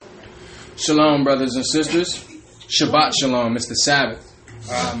Shalom, brothers and sisters. Shabbat shalom. It's the Sabbath.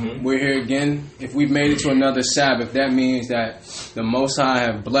 We're here again. If we've made it to another Sabbath, that means that the Most High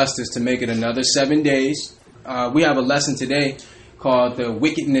have blessed us to make it another 7 days. We have a lesson today called the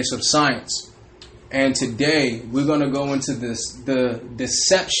wickedness of science. And today we're going to go into the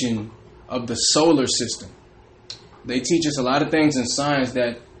deception of the solar system. They teach us a lot of things in science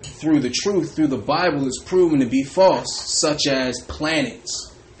that through the truth, through the Bible, is proven to be false, such as planets.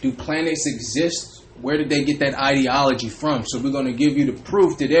 Do planets exist? Where did they get that ideology from? So we're going to give you the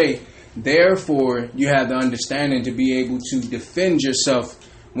proof today. Therefore, you have the understanding to be able to defend yourself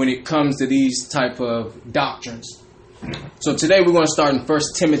when it comes to these type of doctrines. So today we're going to start in 1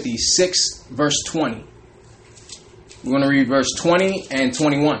 Timothy 6, verse 20. We're going to read verse 20 and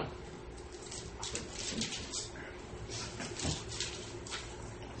 21.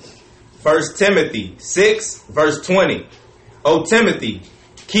 First Timothy 6, verse 20. O Timothy,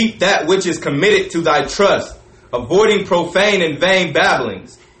 keep that which is committed to thy trust, avoiding profane and vain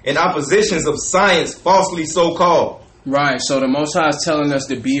babblings, and oppositions of science falsely so called. Right, so the Most High is telling us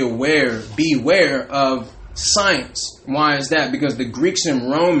to beware of science. Why is that? Because the Greeks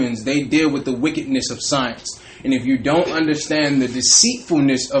and Romans, they deal with the wickedness of science. And if you don't understand the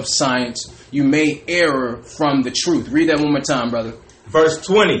deceitfulness of science, you may err from the truth. Read that one more time, brother. Verse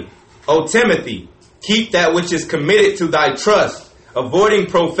 20. O Timothy, keep that which is committed to thy trust, avoiding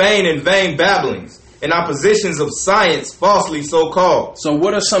profane and vain babblings, and oppositions of science falsely so called. So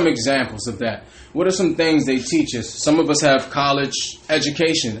what are some examples of that? What are some things they teach us? Some of us have college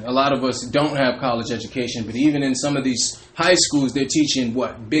education. A lot of us don't have college education. But even in some of these high schools, they're teaching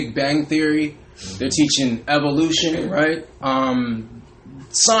what? Big Bang Theory. They're teaching evolution, right?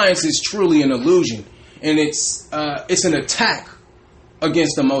 Science is truly an illusion. And it's an attack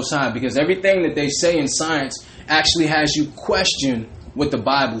against the Most High, because everything that they say in science actually has you question what the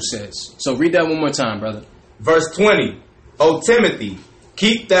Bible says. So read that one more time, brother. Verse 20. O Timothy,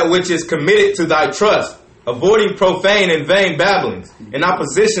 keep that which is committed to thy trust, avoiding profane and vain babblings, and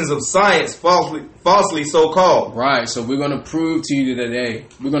oppositions of science falsely so called. Right, so we're going to prove to you today,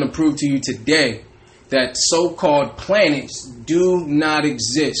 that so-called planets do not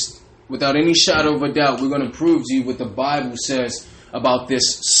exist. Without any shadow of a doubt, we're going to prove to you what the Bible says about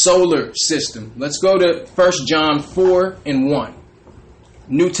this solar system. Let's go to 1 John 4 and 1.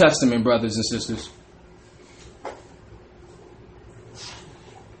 New Testament, brothers and sisters.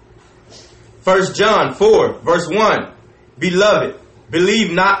 1 John 4, verse 1. Beloved,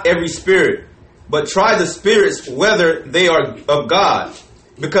 believe not every spirit, but try the spirits whether they are of God,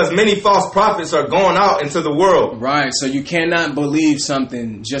 because many false prophets are gone out into the world. Right, so you cannot believe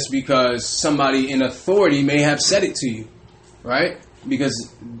something just because somebody in authority may have said it to you. Right?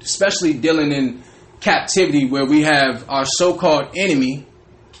 Because especially dealing in captivity where we have our so-called enemy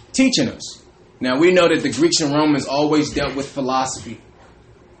teaching us. Now we know that the Greeks and Romans always dealt with philosophy.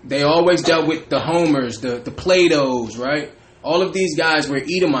 They always dealt with the Homers, the Platos, right? All of these guys were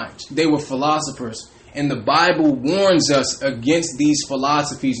Edomites. They were philosophers. And the Bible warns us against these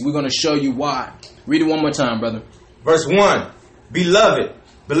philosophies. We're going to show you why. Read it one more time, brother. Verse 1. Beloved,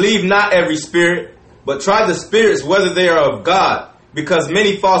 believe not every spirit, but try the spirits whether they are of God, because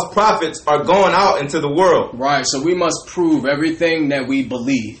many false prophets are going out into the world. Right, so we must prove everything that we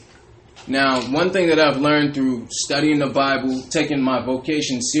believe. Now, one thing that I've learned through studying the Bible, taking my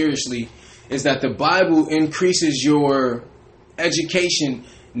vocation seriously, is that the Bible increases your education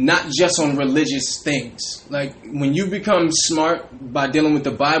not just on religious things. Like, when you become smart by dealing with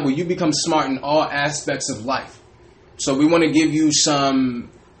the Bible, you become smart in all aspects of life. So we want to give you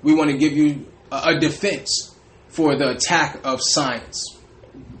a defense for the attack of science.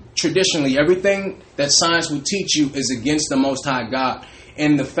 Traditionally, everything that science will teach you is against the Most High God.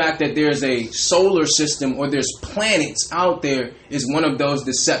 And the fact that there's a solar system or there's planets out there is one of those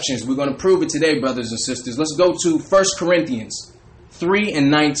deceptions. We're going to prove it today, brothers and sisters. Let's go to 1 Corinthians 3 and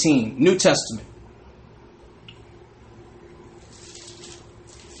 19, New Testament.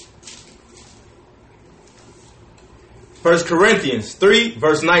 First Corinthians 3,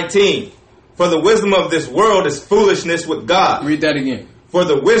 verse 19. For the wisdom of this world is foolishness with God. Read that again. For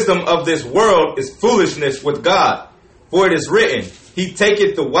the wisdom of this world is foolishness with God. For it is written, He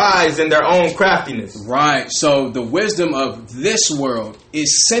taketh the wise in their own craftiness. Right. So the wisdom of this world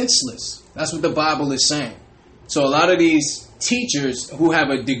is senseless. That's what the Bible is saying. So a lot of these teachers who have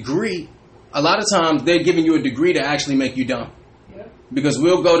a degree, a lot of times they're giving you a degree to actually make you dumb. Yeah. Because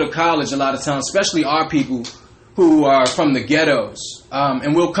we'll go to college a lot of times, especially our people who are from the ghettos,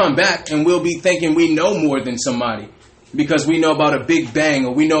 and we'll come back and we'll be thinking we know more than somebody because we know about a Big Bang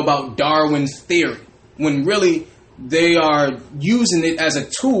or we know about Darwin's theory, when really they are using it as a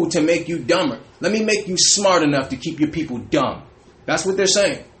tool to make you dumber. Let me make you smart enough to keep your people dumb. That's what they're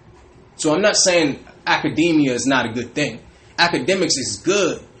saying. So I'm not saying academia is not a good thing. Academics is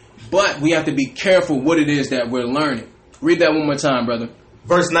good, but we have to be careful what it is that we're learning. Read that one more time, brother.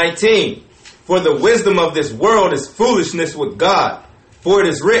 Verse 19. For the wisdom of this world is foolishness with God. For it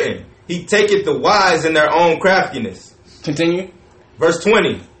is written, He taketh the wise in their own craftiness. Continue. Verse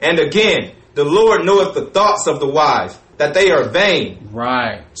 20. And again, the Lord knoweth the thoughts of the wise, that they are vain.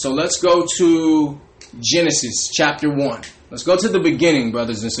 Right. So let's go to Genesis chapter 1. Let's go to the beginning,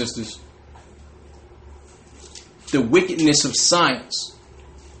 brothers and sisters. The wickedness of science.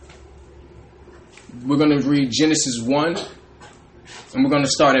 We're going to read Genesis 1, and we're going to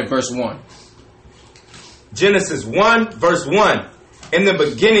start at verse 1. Genesis 1, verse 1. In the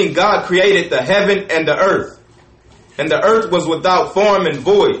beginning God created the heaven and the earth. And the earth was without form and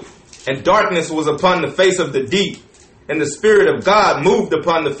void, and darkness was upon the face of the deep. And the Spirit of God moved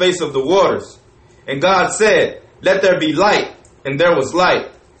upon the face of the waters. And God said, Let there be light, and there was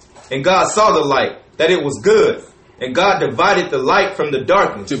light. And God saw the light, that it was good. And God divided the light from the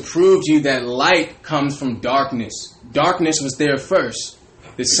darkness. To prove to you that light comes from darkness. Darkness was there first.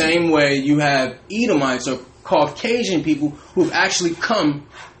 The same way you have Edomites or Caucasian people who've actually come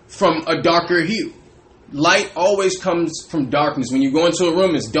from a darker hue. Light always comes from darkness. When you go into a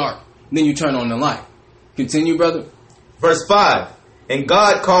room, it's dark. Then you turn on the light. Continue, brother. Verse 5. And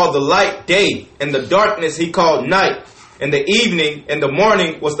God called the light day, and the darkness He called night. And the evening and the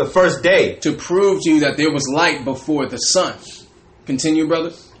morning was the first day. To prove to you that there was light before the sun. Continue,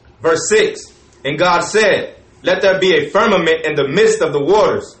 brother. Verse 6. And God said, Let there be a firmament in the midst of the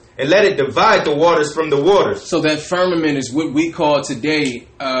waters, and let it divide the waters from the waters. So that firmament is what we call today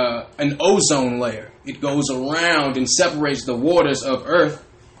an ozone layer. It goes around and separates the waters of earth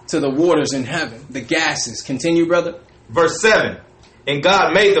to the waters in heaven, the gases. Continue, brother. Verse 7. And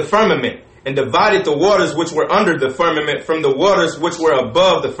God made the firmament, and divided the waters which were under the firmament from the waters which were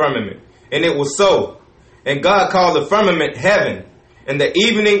above the firmament. And it was so. And God called the firmament heaven. And the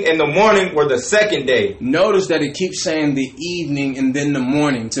evening and the morning were the second day. Notice that it keeps saying the evening and then the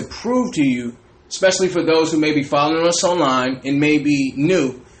morning to prove to you, especially for those who may be following us online and may be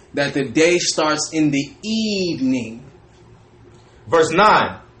new, that the day starts in the evening. Verse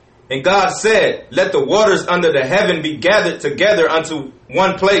 9. And God said, Let the waters under the heaven be gathered together unto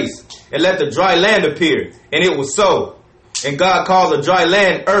one place, and let the dry land appear. And it was so. And God called the dry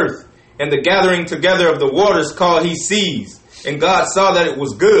land earth, and the gathering together of the waters called He seas. And God saw that it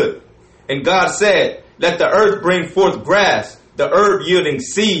was good. And God said, Let the earth bring forth grass, the herb yielding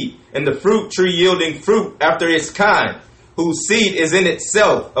seed, and the fruit tree yielding fruit after its kind, whose seed is in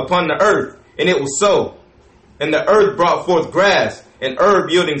itself upon the earth. And it was so. And the earth brought forth grass, and herb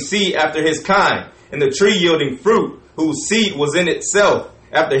yielding seed after his kind, and the tree yielding fruit, whose seed was in itself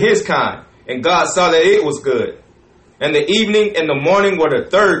after his kind. And God saw that it was good. And the evening and the morning were the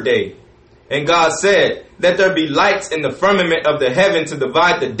third day. And God said, Let there be lights in the firmament of the heaven to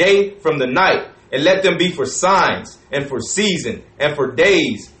divide the day from the night, and let them be for signs, and for season, and for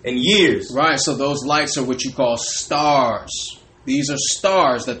days and years. Right, so those lights are what you call stars. These are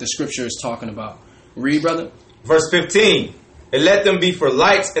stars that the scripture is talking about. Read, brother. Verse 15. And let them be for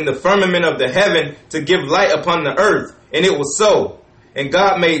lights in the firmament of the heaven to give light upon the earth. And it was so. And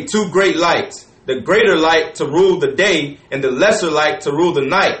God made two great lights, the greater light to rule the day, and the lesser light to rule the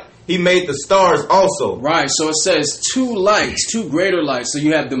night. He made the stars also. Right, so it says two lights, two greater lights. So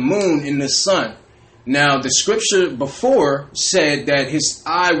you have the moon and the sun. Now, the scripture before said that His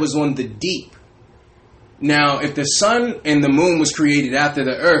eye was on the deep. Now, if the sun and the moon was created after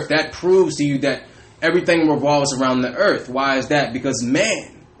the earth, that proves to you that everything revolves around the earth. Why is that? Because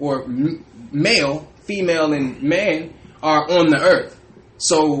man, or male, female, and man are on the earth.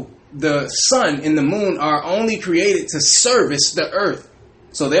 So the sun and the moon are only created to service the earth.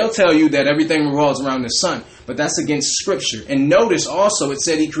 So they'll tell you that everything revolves around the sun, but that's against scripture. And notice also it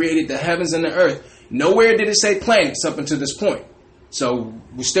said He created the heavens and the earth. Nowhere did it say planets up until this point. So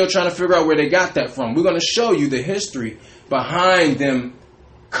we're still trying to figure out where they got that from. We're going to show you the history behind them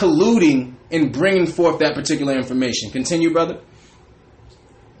colluding and bringing forth that particular information. Continue, brother.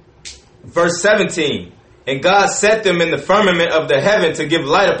 Verse 17. And God set them in the firmament of the heaven to give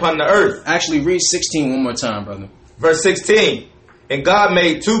light upon the earth. Actually, read 16 one more time, brother. Verse 16. And God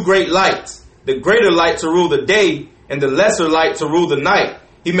made two great lights, the greater light to rule the day, and the lesser light to rule the night.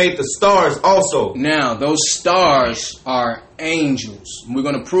 He made the stars also. Now, those stars are angels. We're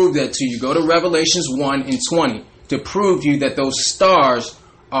going to prove that to you. Go to Revelations 1 and 20 to prove to you that those stars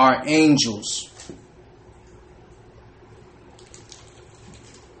are angels.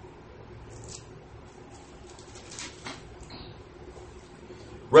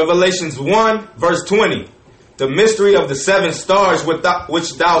 Revelations 1, verse 20. The mystery of the 7 stars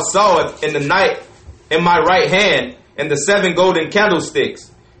which thou sawest in the night in my right hand, and the 7 golden candlesticks.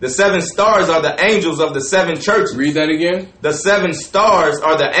 The 7 stars are the angels of the 7 churches. Read that again. The 7 stars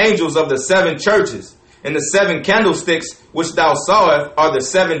are the angels of the 7 churches. And the 7 candlesticks which thou sawest are the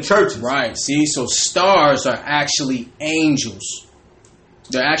 7 churches. Right. See, so stars are actually angels.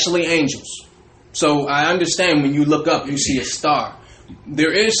 They're actually angels. So I understand when you look up, you see a star.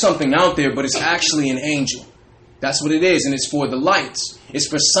 There is something out there, but it's actually an angel. That's what it is, and it's for the lights. It's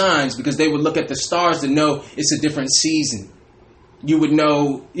for signs, because they would look at the stars to know it's a different season. You would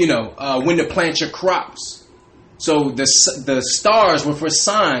know, when to plant your crops. So the stars were for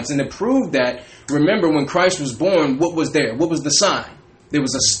signs, and to prove that, remember when Christ was born, what was there? What was the sign? There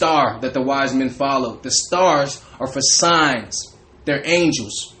was a star that the wise men followed. The stars are for signs. They're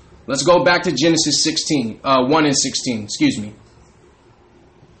angels. Let's go back to Genesis 1 and 16. Excuse me.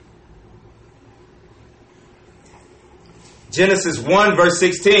 Genesis 1 verse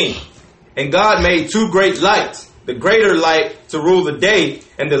 16. And God made 2 great lights, the greater light to rule the day,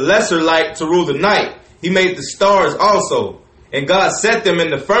 and the lesser light to rule the night. He made the stars also. And God set them in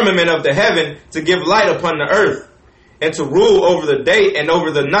the firmament of the heaven to give light upon the earth, and to rule over the day and over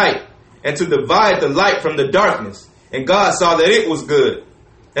the night, and to divide the light from the darkness. And God saw that it was good.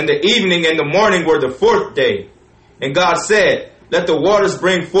 And the evening and the morning were the 4th day. And God said, let the waters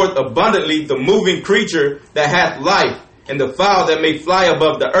bring forth abundantly the moving creature that hath life, and the fowl that may fly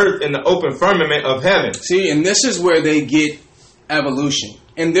above the earth in the open firmament of heaven. See, and this is where they get evolution.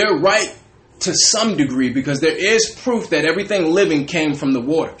 And they're right to some degree, because there is proof that everything living came from the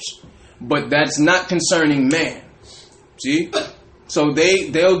waters. But that's not concerning man. See? So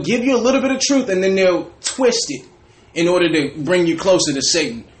they'll give you a little bit of truth, and then they'll twist it in order to bring you closer to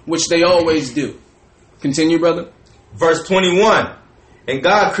Satan, which they always do. Continue, brother. Verse 21. And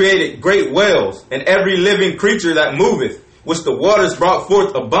God created great whales, and every living creature that moveth, which the waters brought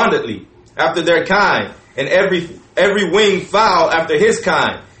forth abundantly, after their kind, and every winged fowl after his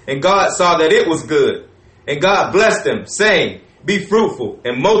kind. And God saw that it was good. And God blessed them, saying, be fruitful,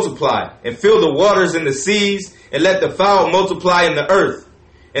 and multiply, and fill the waters in the seas, and let the fowl multiply in the earth.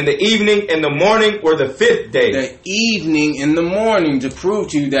 And the evening and the morning were the 5th day. The evening and the morning, to prove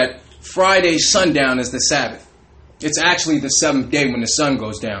to you that Friday sundown is the Sabbath. It's actually the 7th day when the sun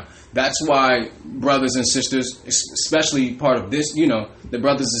goes down. That's why brothers and sisters, especially part of this, the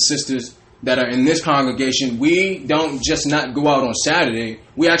brothers and sisters that are in this congregation, we don't just not go out on Saturday.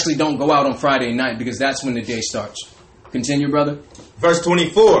 We actually don't go out on Friday night, because that's when the day starts. Continue, brother. Verse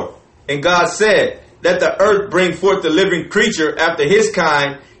 24. And God said, let the earth bring forth the living creature after his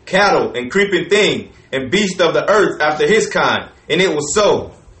kind, cattle and creeping thing, and beast of the earth after his kind. And it was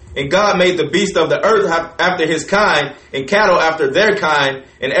so. And God made the beast of the earth after his kind, and cattle after their kind,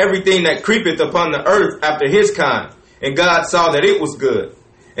 and everything that creepeth upon the earth after his kind. And God saw that it was good.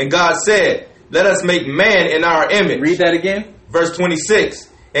 And God said, let us make man in our image. Read that again. Verse 26.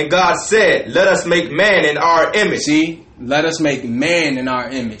 And God said, let us make man in our image. See, let us make man in our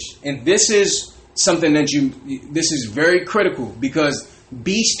image. And this is something that this is very critical, because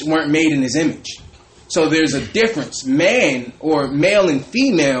beasts weren't made in his image. So there's a difference. Man, or male and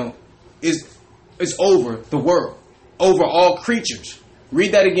female, is over the world, over all creatures.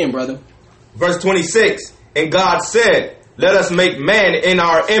 Read that again, brother. Verse 26. And God said, let us make man in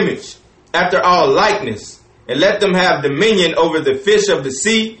our image, after our likeness, and let them have dominion over the fish of the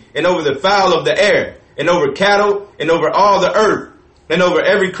sea, and over the fowl of the air, and over cattle, and over all the earth, and over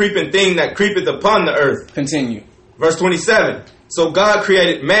every creeping thing that creepeth upon the earth. Continue. Verse 27. So God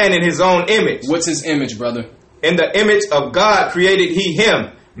created man in his own image. What's his image, brother? In the image of God created he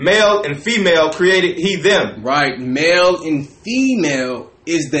him. Male and female created he them. Right. Male and female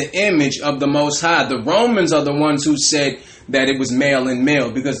is the image of the Most High. The Romans are the ones who said that it was male and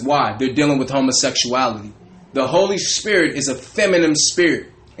male. Because why? They're dealing with homosexuality. The Holy Spirit is a feminine spirit.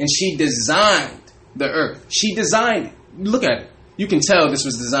 And she designed the earth. She designed it. Look at it. You can tell this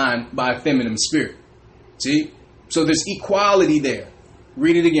was designed by a feminine spirit. See? So there's equality there.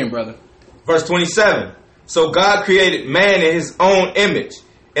 Read it again, brother. Verse 27. So God created man in his own image.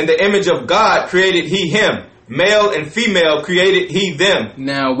 In the image of God created he him. Male and female created he them.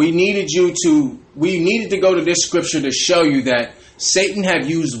 Now, we needed to go to this scripture to show you that Satan have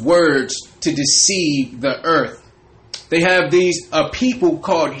used words to deceive the earth. They have these people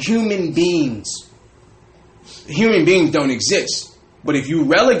called human beings. Human beings don't exist. But if you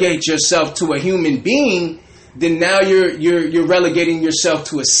relegate yourself to a human being, then now you're relegating yourself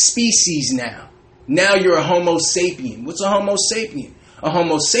to a species now. Now you're a Homo sapien. What's a Homo sapien? A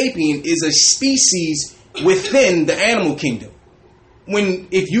Homo sapien is a species within the animal kingdom.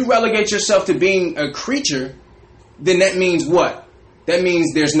 if you relegate yourself to being a creature, then that means what? That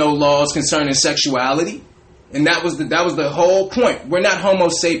means there's no laws concerning sexuality. And that was the whole point. We're not Homo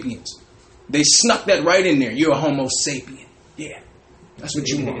sapiens. They snuck that right in there. You're a Homo sapien. Yeah. That's what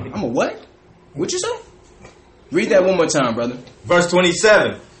you are. I'm a what? What'd you say? Read that one more time, brother. Verse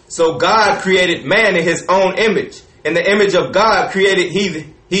 27. So God created man in his own image. In the image of God created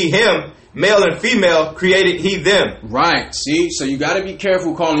he him. Male and female created he them. Right. See? So you got to be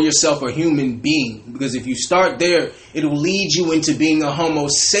careful calling yourself a human being. Because if you start there, it'll lead you into being a Homo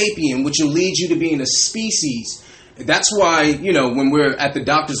sapien, which will lead you to being a species. That's why, when we're at the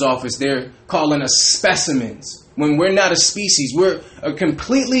doctor's office, they're calling us specimens. When we're not a species, we're a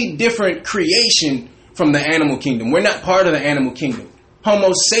completely different creation from the animal kingdom. We're not part of the animal kingdom.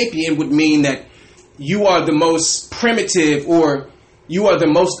 Homo sapien would mean that you are the most primitive, or you are the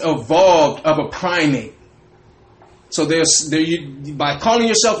most evolved of a primate. So by calling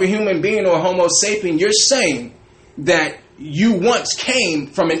yourself a human being or a Homo sapien, you're saying that you once came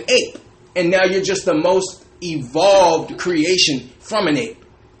from an ape, and now you're just the most evolved creation from an ape.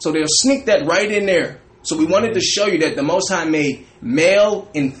 So they'll sneak that right in there. So we wanted to show you that the Most High made male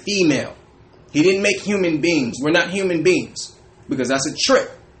and female. He didn't make human beings. We're not human beings, because that's a trick.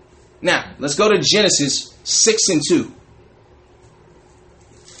 Now, let's go to Genesis 6 and 2.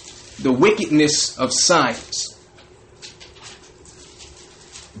 The wickedness of science.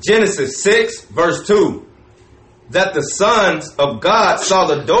 Genesis 6, verse 2. That the sons of God saw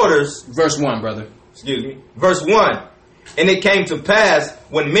the daughters. Verse 1, brother. Excuse me. Verse 1. And it came to pass,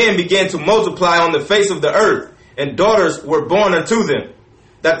 when men began to multiply on the face of the earth, and daughters were born unto them,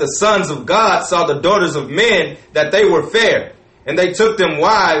 that the sons of God saw the daughters of men, that they were fair, and they took them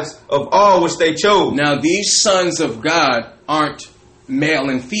wives of all which they chose. Now these sons of God aren't male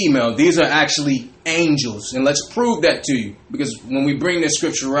and female. These are actually angels. And let's prove that to you. Because when we bring this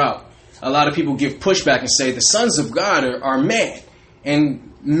scripture out, a lot of people give pushback and say the sons of God are man.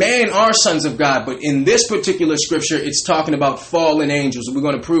 And man are sons of God. But in this particular scripture, it's talking about fallen angels. We're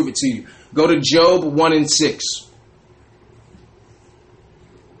going to prove it to you. Go to Job 1 and 6.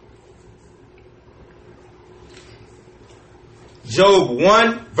 Job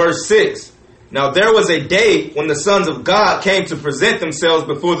 1, verse 6. Now there was a day when the sons of God came to present themselves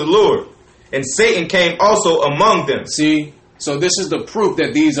before the Lord, and Satan came also among them. See, so this is the proof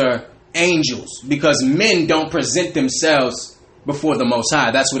that these are angels, because men don't present themselves before the Most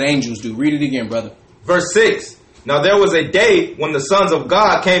High. That's what angels do. Read it again, brother. Verse 6. Now there was a day when the sons of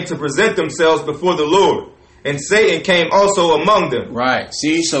God came to present themselves before the Lord, and Satan came also among them. Right.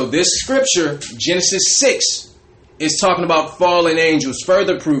 See, so this scripture, Genesis 6, is talking about fallen angels.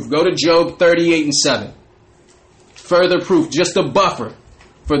 Further proof. Go to Job 38 and 7. Further proof. Just a buffer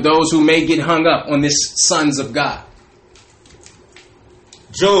for those who may get hung up on this sons of God.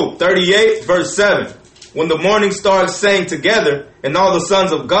 Job 38, verse 7. When the morning stars sang together, and all the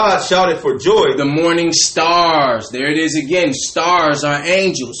sons of God shouted for joy. The morning stars. There it is again. Stars are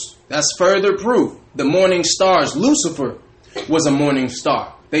angels. That's further proof. The morning stars. Lucifer was a morning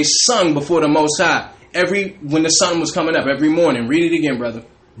star. They sung before the Most High when the sun was coming up every morning. Read it again, brother.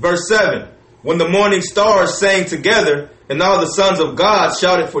 Verse 7. When the morning stars sang together, and all the sons of God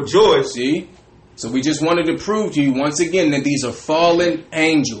shouted for joy. See? So we just wanted to prove to you once again that these are fallen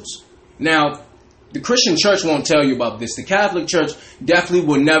angels. Now, the Christian church won't tell you about this. The Catholic Church definitely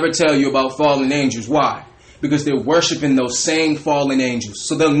will never tell you about fallen angels. Why? Because they're worshiping those same fallen angels.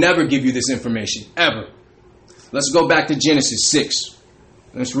 So they'll never give you this information, ever. Let's go back to Genesis 6.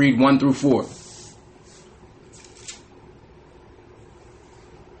 Let's read 1 through 4.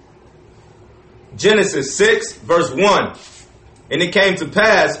 Genesis 6, verse 1. And it came to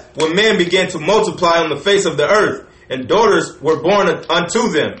pass, when men began to multiply on the face of the earth, and daughters were born unto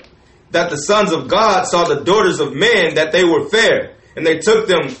them, that the sons of God saw the daughters of men, that they were fair, and they took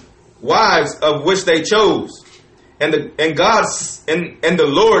them wives of which they chose. And the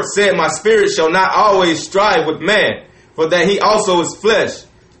Lord said, My spirit shall not always strive with man, for that he also is flesh.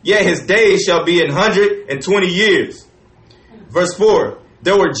 Yet his days shall be 120 years. Verse 4.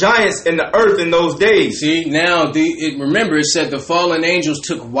 There were giants in the earth in those days. See, now, remember it said the fallen angels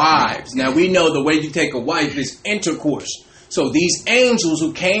took wives. Now we know the way you take a wife is intercourse. So these angels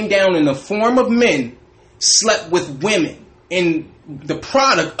who came down in the form of men slept with women. And the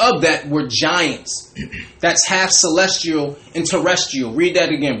product of that were giants. That's half celestial and terrestrial. Read that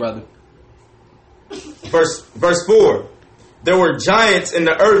again, brother. Verse 4. There were giants in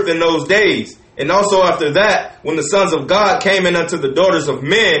the earth in those days. And also after that, when the sons of God came in unto the daughters of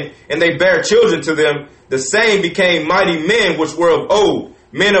men, and they bare children to them, the same became mighty men which were of old,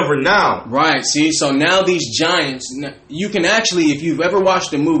 men of renown. Right, see, so now these giants, you can actually, if you've ever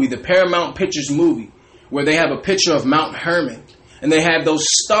watched the movie, the Paramount Pictures movie, where they have a picture of Mount Hermon, and they have those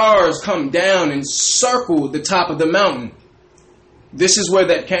stars come down and circle the top of the mountain. This is where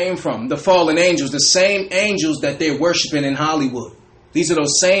that came from, the fallen angels, the same angels that they're worshiping in Hollywood. These are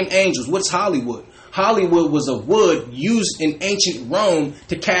those same angels. What's Hollywood? Hollywood was a wood used in ancient Rome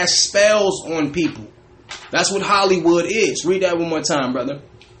to cast spells on people. That's what Hollywood is. Read that one more time, brother.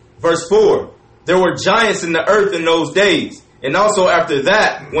 Verse 4. There were giants in the earth in those days. And also after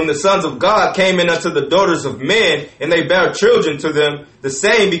that, when the sons of God came in unto the daughters of men, and they bare children to them, the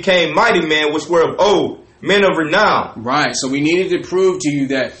same became mighty men which were of old, men of renown. Right, so we needed to prove to you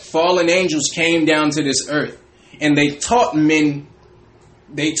that fallen angels came down to this earth. And they taught men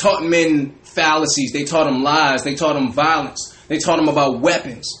fallacies. They taught them lies. They taught them violence. They taught them about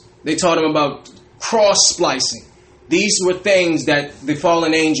weapons. They taught them about cross-splicing. These were things that the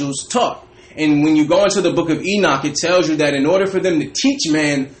fallen angels taught. And when you go into the book of Enoch, it tells you that in order for them to teach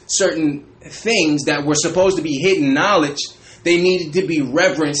man certain things that were supposed to be hidden knowledge, they needed to be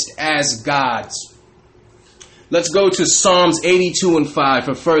reverenced as gods. Let's go to Psalms 82 and 5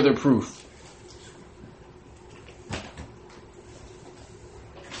 for further proof.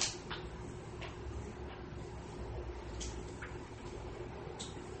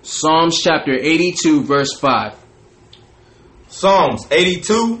 Psalms chapter 82, verse 5. Psalms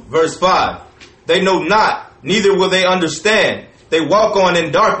 82, verse 5. They know not, neither will they understand. They walk on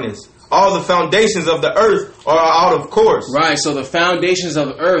in darkness. All the foundations of the earth are out of course. Right, so the foundations of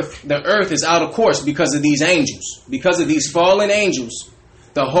the earth is out of course because of these angels. Because of these fallen angels,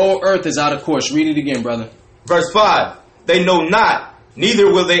 the whole earth is out of course. Read it again, brother. Verse 5. They know not, neither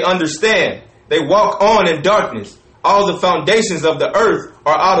will they understand. They walk on in darkness. All the foundations of the earth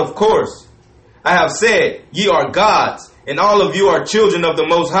are out of course. I have said, ye are gods, and all of you are children of the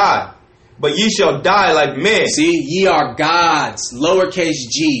Most High. But ye shall die like men. See, ye are gods, lowercase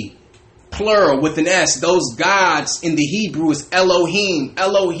g, plural with an S. Those gods in the Hebrew is Elohim.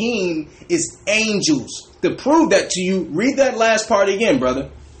 Elohim is angels. To prove that to you, read that last part again,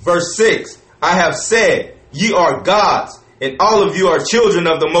 brother. Verse 6. I have said, ye are gods, and all of you are children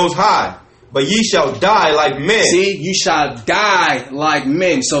of the Most High. But ye shall die like men. See, you shall die like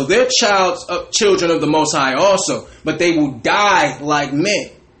men. So they're children of the Most High also. But they will die like men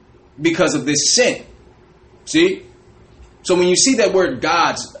because of this sin. See? So when you see that word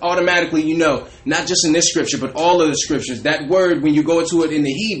gods, automatically you know, not just in this scripture, but all of the scriptures, that word, when you go into it in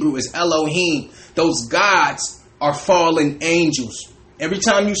the Hebrew, is Elohim. Those gods are fallen angels. Every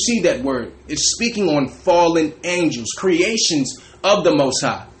time you see that word, it's speaking on fallen angels, creations of the Most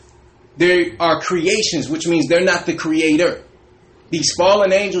High. They are creations, which means they're not the creator. These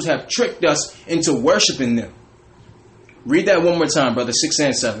fallen angels have tricked us into worshiping them. Read that one more time, brother, 6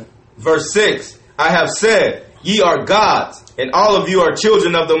 and 7. Verse 6. I have said, ye are gods, and all of you are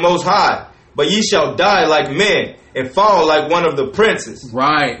children of the Most High. But ye shall die like men, and fall like one of the princes.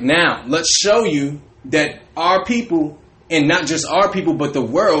 Right. Now, let's show you that our people, and not just our people, but the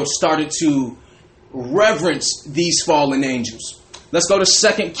world, started to reverence these fallen angels. Let's go to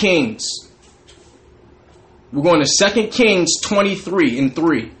 2 Kings. We're going to 2 Kings 23 and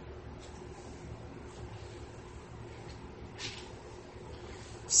 3.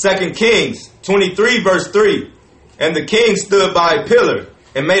 2 Kings 23 verse 3. And the king stood by a pillar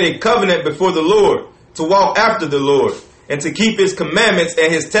and made a covenant before the Lord to walk after the Lord and to keep his commandments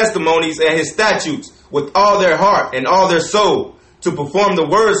and his testimonies and his statutes with all their heart and all their soul, to perform the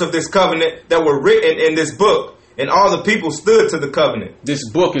words of this covenant that were written in this book. And all the people stood to the covenant. This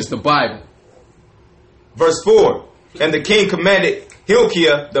book is the Bible. Verse 4. And the king commanded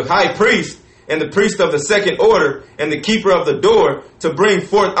Hilkiah, the high priest, and the priest of the second order, and the keeper of the door, to bring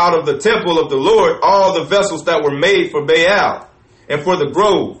forth out of the temple of the Lord all the vessels that were made for Baal, and for the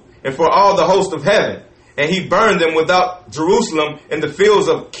grove, and for all the host of heaven. And he burned them without Jerusalem in the fields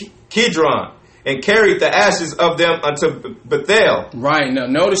of Kidron, and carried the ashes of them unto Bethel. Right. Now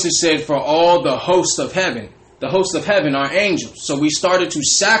notice it said for all the hosts of heaven. The hosts of heaven are angels. So we started to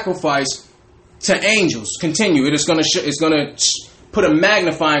sacrifice to angels. Continue. It's going to put a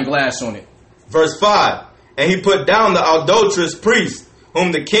magnifying glass on it. Verse 5. And he put down the adulterous priests,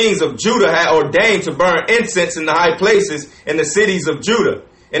 whom the kings of Judah had ordained to burn incense in the high places in the cities of Judah,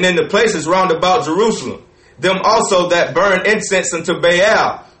 and in the places round about Jerusalem. Them also that burn incense unto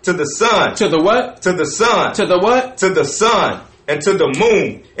Baal, to the sun. To the what? To the sun. To the what? To the sun, and to the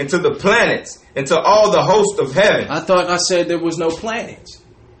moon, and to the planets, and to all the host of heaven. I thought I said there was no planets.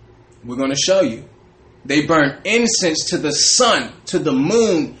 We're going to show you. They burn incense to the sun, to the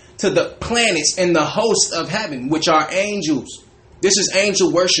moon, to the planets, and the host of heaven, which are angels. This is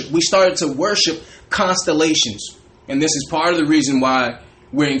angel worship. We started to worship constellations. And this is part of the reason why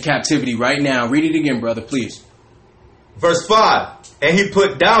we're in captivity right now. Read it again, brother, please. Verse 5. And he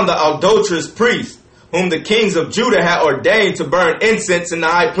put down the adulterous priest, whom the kings of Judah had ordained to burn incense in the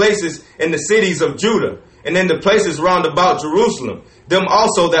high places in the cities of Judah, and in the places round about Jerusalem. Them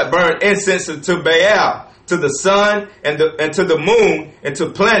also that burn incense to Baal, to the sun, and to the moon, and to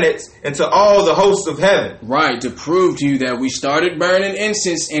planets, and to all the hosts of heaven. Right, to prove to you that we started burning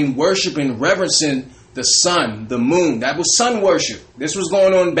incense and worshiping, reverencing the sun, the moon. That was sun worship. This was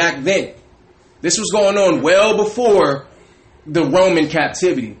going on back then. This was going on well before the Roman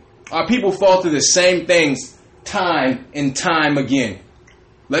captivity. Our people fall through the same things time and time again.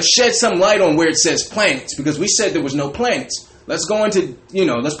 Let's shed some light on where it says planets, because we said there was no planets. Let's go into,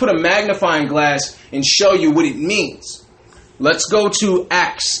 let's put a magnifying glass and show you what it means. Let's go to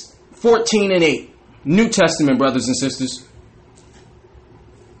Acts 14 and 8. New Testament, brothers and sisters.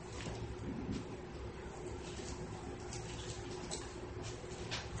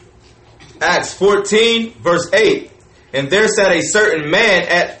 Acts 14, verse 8. And there sat a certain man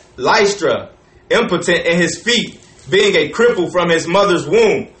at Lystra, impotent in his feet, being a cripple from his mother's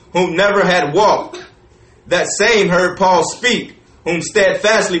womb, whom never had walked. That same heard Paul speak, whom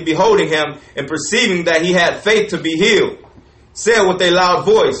steadfastly beholding him, and perceiving that he had faith to be healed, said with a loud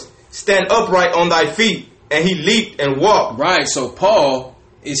voice, Stand upright on thy feet. And he leaped and walked. Right, so Paul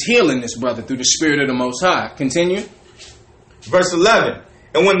is healing this brother through the Spirit of the Most High. Continue. Verse 11.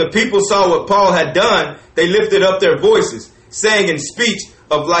 And when the people saw what Paul had done, they lifted up their voices, saying in speech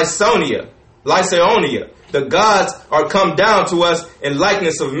of Lycaonia, the gods are come down to us in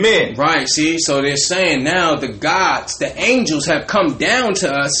likeness of men. Right, see, so they're saying now the gods, the angels have come down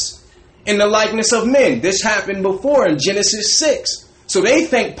to us in the likeness of men. This happened before in Genesis 6. So they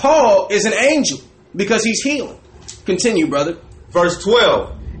think Paul is an angel because he's healing. Continue, brother. Verse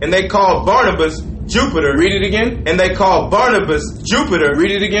 12. And they called Barnabas Jupiter. Read it again. And they called Barnabas Jupiter.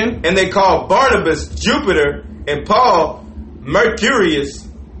 Read it again. And they called Barnabas Jupiter and Paul Mercurius,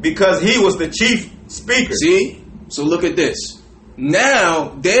 because he was the chief speaker. See? So look at this.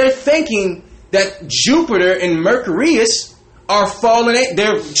 Now they're thinking that Jupiter and Mercurius are fallen.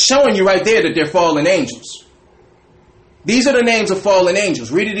 They're showing you right there that they're fallen angels. These are the names of fallen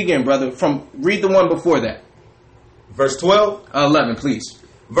angels. Read it again, brother. Read the one before that. Verse 12. 11, please.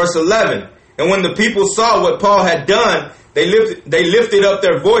 Verse 11. And when the people saw what Paul had done, they lifted up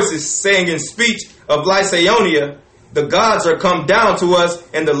their voices, saying in speech of Lycaonia, the gods are come down to us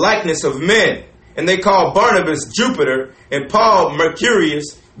in the likeness of men. And they called Barnabas Jupiter and Paul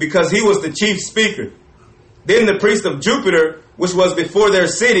Mercurius, because he was the chief speaker. Then the priest of Jupiter, which was before their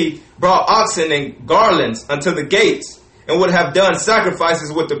city, brought oxen and garlands unto the gates, and would have done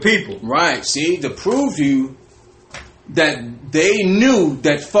sacrifices with the people. Right, see, to prove to you that they knew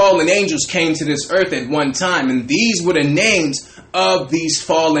that fallen angels came to this earth at one time, and these were the names of these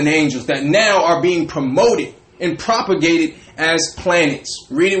fallen angels that now are being promoted and propagated as planets.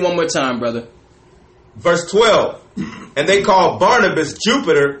 Read it one more time, brother. Verse 12. And they called Barnabas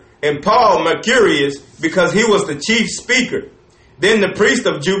Jupiter and Paul Mercurius, because he was the chief speaker. Then the priest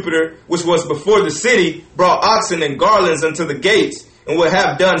of Jupiter, which was before the city, brought oxen and garlands unto the gates, and would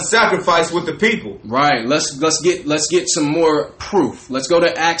have done sacrifice with the people. Right. Let's get some more proof. Let's go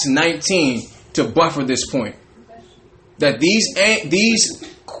to Acts 19 to buffer this point. That these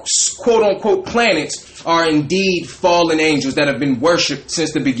quote unquote planets are indeed fallen angels that have been worshipped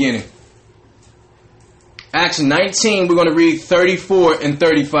since the beginning. Acts 19, we're going to read 34 and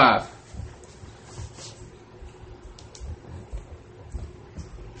 35.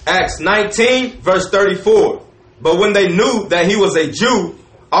 Acts 19, verse 34. But when they knew that he was a Jew,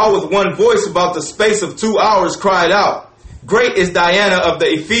 all with one voice about the space of 2 hours cried out, Great is Diana of the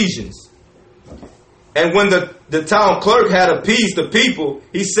Ephesians. And when the town clerk had appeased the people,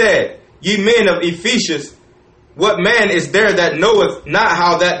 he said, Ye men of Ephesus, what man is there that knoweth not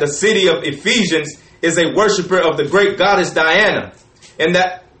how that the city of Ephesians is a worshipper of the great goddess Diana, and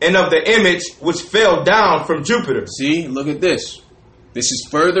of the image which fell down from Jupiter? See, look at this. This is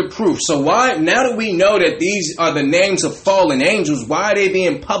further proof. So why, now that we know that these are the names of fallen angels, why are they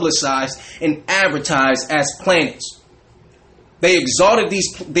being publicized and advertised as planets? They exalted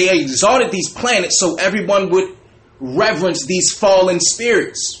these planets so everyone would reverence these fallen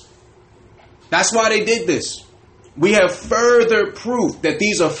spirits. That's why they did this. We have further proof that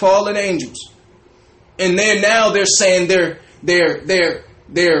these are fallen angels. And they're saying they're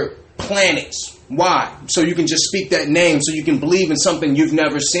planets. Why? So you can just speak that name, so you can believe in something you've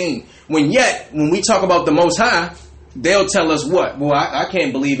never seen. When we talk about the Most High, they'll tell us what? Well, I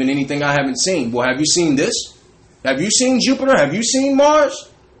can't believe in anything I haven't seen. Well, have you seen this? Have you seen Jupiter? Have you seen Mars?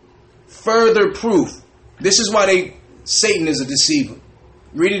 Further proof. This is why Satan is a deceiver.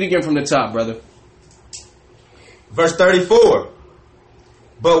 Read it again from the top, brother. Verse 34.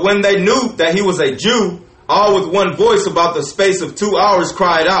 But when they knew that he was a Jew, all with one voice about the space of 2 hours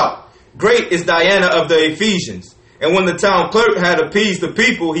cried out, Great is Diana of the Ephesians. And when the town clerk had appeased the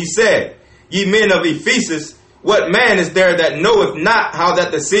people, he said, Ye men of Ephesus, what man is there that knoweth not how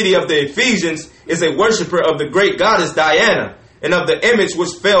that the city of the Ephesians is a worshiper of the great goddess Diana, and of the image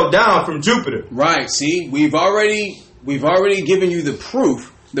which fell down from Jupiter? Right, see, we've already given you the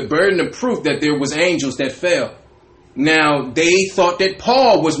proof, the burden of proof that there was angels that fell. Now, they thought that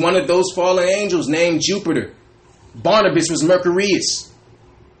Paul was one of those fallen angels named Jupiter. Barnabas was Mercurius.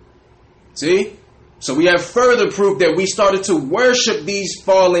 See? So we have further proof that we started to worship these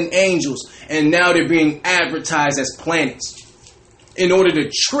fallen angels, and now they're being advertised as planets in order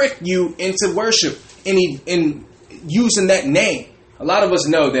to trick you into worship in using that name. A lot of us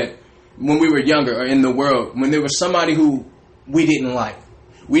know that when we were younger or in the world, when there was somebody who we didn't like,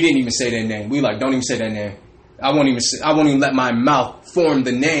 we didn't even say their name. We don't even say that name. I won't even let my mouth form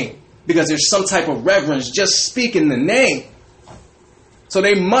the name, because there's some type of reverence just speaking the name. So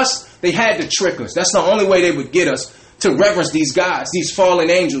they had to trick us. That's the only way they would get us to reverence these guys, these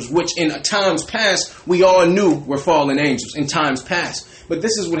fallen angels, which in times past we all knew were fallen angels in times past. But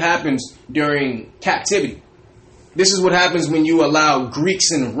this is what happens during captivity. This is what happens when you allow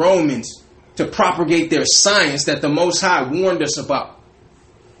Greeks and Romans to propagate their science that the Most High warned us about.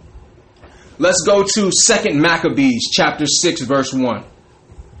 Let's go to 2 Maccabees chapter 6 verse 1.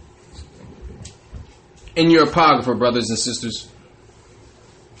 In your apocrypha, brothers and sisters.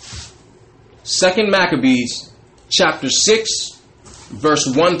 2 Maccabees chapter 6 verse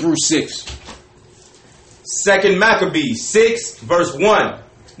 1 through 6. 2 Maccabees 6 verse 1.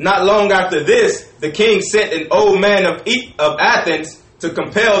 Not long after this, the king sent an old man of Athens to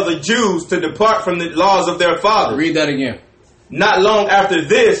compel the Jews to depart from the laws of their fathers. Read that again. Not long after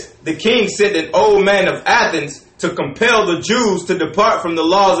this, the king sent an old man of Athens to compel the Jews to depart from the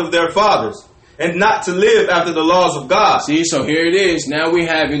laws of their fathers, and not to live after the laws of God. See, so here it is. Now we're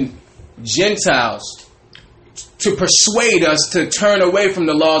having Gentiles to persuade us to turn away from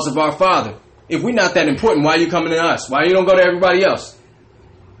the laws of our Father. If we're not that important, why are you coming to us? Why you don't go to everybody else?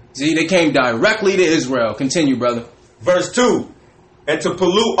 See, they came directly to Israel. Continue, brother. Verse 2. And to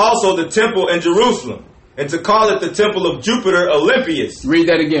pollute also the temple in Jerusalem, and to call it the temple of Jupiter Olympius. Read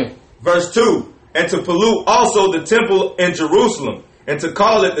that again. Verse 2. And to pollute also the temple in Jerusalem, and to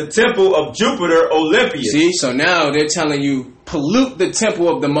call it the temple of Jupiter Olympius. See, so now they're telling you, pollute the temple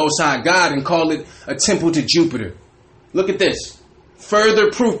of the Most High God and call it a temple to Jupiter. Look at this.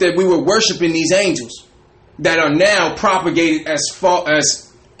 Further proof that we were worshiping these angels that are now propagated as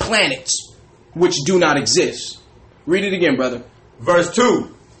planets, which do not exist. Read it again, brother. Verse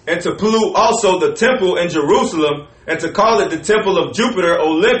 2. And to pollute also the temple in Jerusalem, and to call it the temple of Jupiter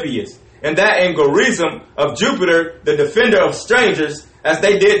Olympius, and that in Gerizim of Jupiter, the defender of strangers, as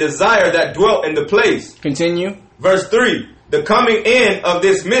they did desire that dwelt in the place. Continue. Verse 3. The coming in of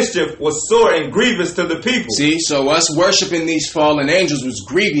this mischief was sore and grievous to the people. See, so us worshiping these fallen angels was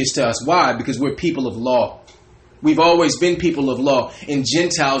grievous to us. Why? Because we're people of law. We've always been people of law, and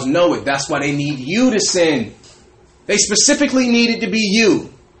Gentiles know it. That's why they need you to sin. They specifically needed to be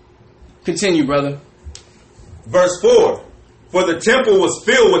you. Continue, brother. Verse 4. For the temple was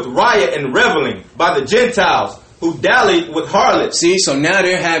filled with riot and reveling by the Gentiles, who dallied with harlots. See, so now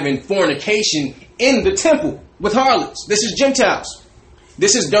they're having fornication in the temple with harlots. This is Gentiles.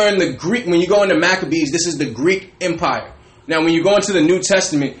 This is during the Greek, when you go into Maccabees, this is the Greek Empire. Now, when you go into the New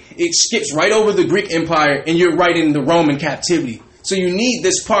Testament, it skips right over the Greek Empire and you're right in the Roman captivity. So you need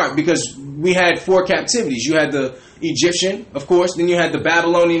this part because we had 4 captivities. You had the Egyptian, of course. Then you had the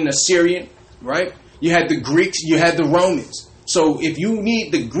Babylonian, Assyrian, right? You had the Greeks. You had the Romans. So if you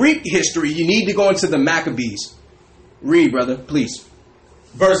need the Greek history, you need to go into the Maccabees. Read, brother, please.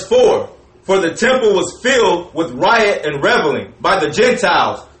 Verse 4. For the temple was filled with riot and reveling by the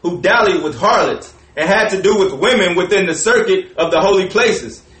Gentiles, who dallied with harlots, and had to do with women within the circuit of the holy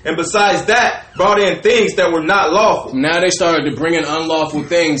places. And besides that, brought in things that were not lawful. Now they started to bring in unlawful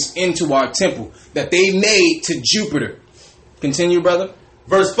things into our temple that they made to Jupiter. Continue, brother.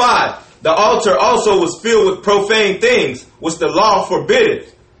 Verse 5. The altar also was filled with profane things, which the law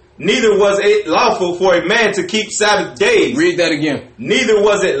forbiddeth. Neither was it lawful for a man to keep Sabbath days. Read that again. Neither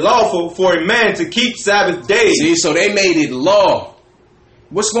was it lawful for a man to keep Sabbath days. See, so they made it law.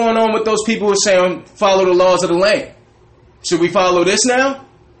 What's going on with those people who are saying follow the laws of the land? Should we follow this now?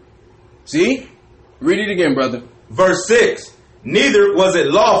 See? Read it again, brother. Verse 6. Neither was it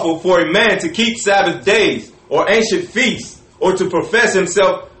lawful for a man to keep Sabbath days, or ancient feasts, or to profess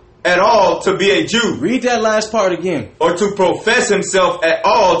himself at all to be a Jew. Read that last part again. Or to profess himself at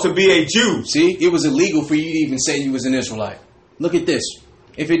all to be a Jew. See, it was illegal for you to even say you was an Israelite. Look at this.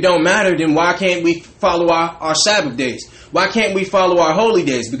 If it don't matter, then why can't we follow our Sabbath days? Why can't we follow our holy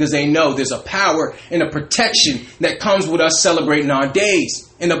days? Because they know there's a power and a protection that comes with us celebrating our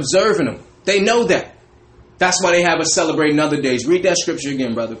days and observing them. They know that. That's why they have us celebrating other days. Read that scripture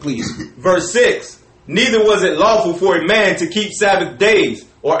again, brother, please. Verse 6. Neither was it lawful for a man to keep Sabbath days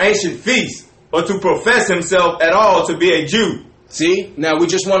or ancient feasts, or to profess himself at all to be a Jew. See, now we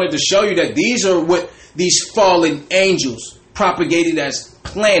just wanted to show you that these are what these fallen angels, propagated as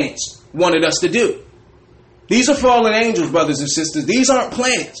planets, wanted us to do. These are fallen angels, brothers and sisters. These aren't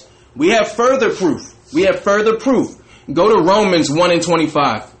planets. We have further proof. We have further proof. Go to Romans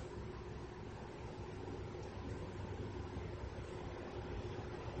 1:25.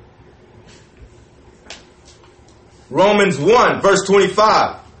 Romans 1 verse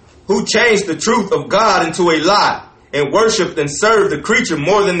 25. Who changed the truth of God into a lie, and worshipped and served the creature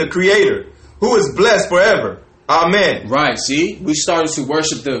more than the creator, who is blessed forever. Amen. Right, see? We started to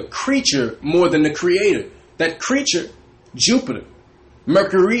worship the creature more than the creator. That creature, Jupiter,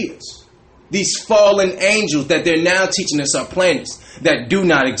 Mercurius, these fallen angels that they're now teaching us are planets that do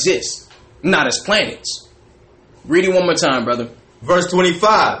not exist, not as planets. Read it one more time, brother. Verse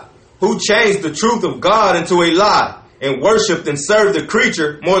 25. Who changed the truth of God into a lie, and worshipped and served the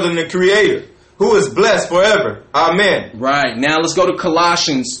creature more than the creator, who is blessed forever. Amen. Right. Now let's go to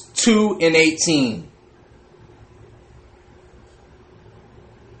Colossians 2:18.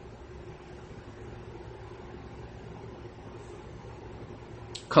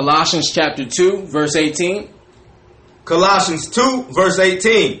 Colossians chapter 2, verse 18. Colossians 2, verse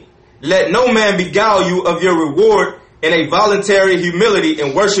 18. Let no man beguile you of your reward in a voluntary humility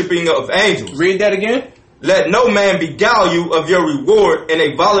and worshiping of angels. Read that again. Let no man beguile you of your reward in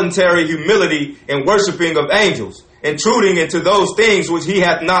a voluntary humility and worshiping of angels, intruding into those things which he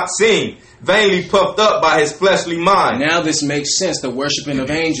hath not seen, vainly puffed up by his fleshly mind. Now this makes sense, the worshiping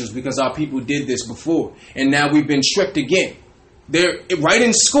of angels, because our people did this before. And now we've been tricked again. They're right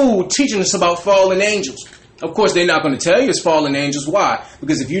in school teaching us about fallen angels. Of course, they're not going to tell you it's fallen angels. Why?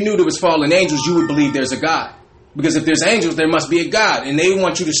 Because if you knew there was fallen angels, you would believe there's a God. Because if there's angels, there must be a God. And they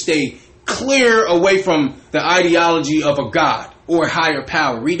want you to stay clear away from the ideology of a God or a higher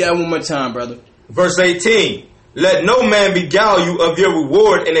power. Read that one more time, brother. Verse 18. Let no man beguile you of your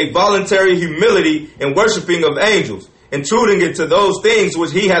reward in a voluntary humility and worshiping of angels, intruding into those things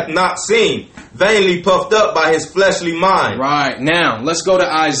which he hath not seen, vainly puffed up by his fleshly mind. Right. Now, let's go to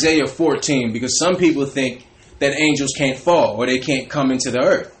Isaiah 14, because some people think that angels can't fall or they can't come into the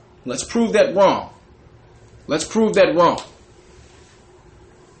earth. Let's prove that wrong. Let's prove that wrong.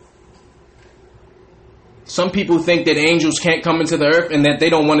 Some people think that angels can't come into the earth and that they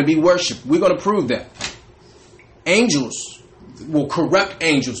don't want to be worshipped. We're going to prove that. Angels, well, corrupt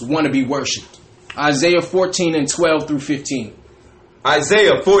angels want to be worshipped. Isaiah 14 and 12 through 15.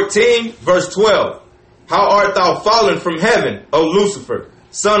 Isaiah 14, verse 12. How art thou fallen from heaven, O Lucifer,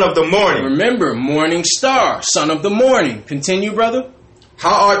 son of the morning? Remember, morning star, son of the morning. Continue, brother.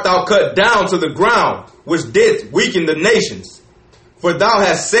 How art thou cut down to the ground, which didst weaken the nations? For thou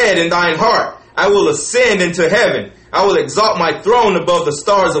hast said in thine heart, I will ascend into heaven. I will exalt my throne above the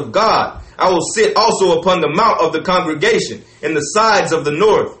stars of God. I will sit also upon the mount of the congregation in the sides of the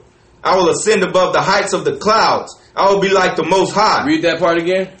north. I will ascend above the heights of the clouds. I will be like the Most High. Read that part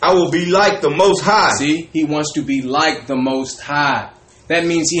again. I will be like the Most High. See, he wants to be like the Most High. That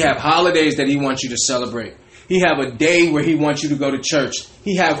means he have holidays that he wants you to celebrate. He have a day where he wants you to go to church.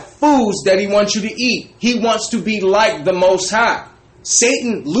 He have foods that he wants you to eat. He wants to be like the Most High.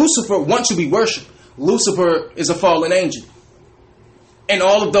 Satan, Lucifer, wants to be worshipped. Lucifer is a fallen angel. And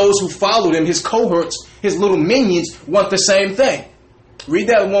all of those who followed him, his cohorts, his little minions, want the same thing. Read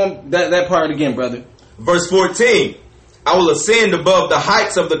that part again, brother. Verse 14. I will ascend above the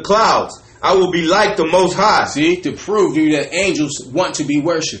heights of the clouds. I will be like the Most High. See, to prove to you that angels want to be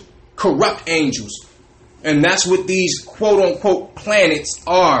worshipped. Corrupt angels. And that's what these quote-unquote planets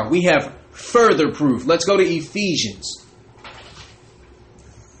are. We have further proof. Let's go to Ephesians.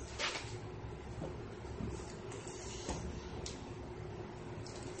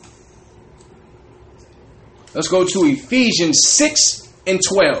 Let's go to Ephesians 6 and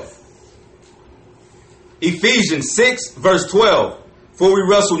 12. Ephesians 6, verse 12. For we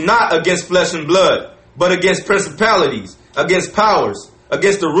wrestle not against flesh and blood, but against principalities, against powers,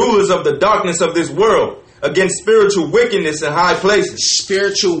 against the rulers of the darkness of this world, against spiritual wickedness in high places.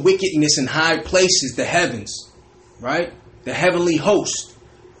 Spiritual wickedness in high places, the heavens, right? The heavenly host,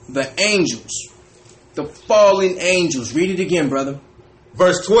 the angels. The fallen angels. Read it again, brother.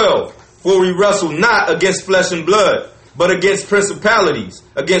 Verse 12. For we wrestle not against flesh and blood, but against principalities,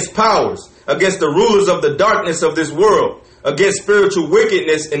 against powers, against the rulers of the darkness of this world, against spiritual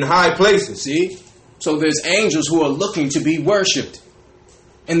wickedness in high places. See? So there's angels who are looking to be worshipped.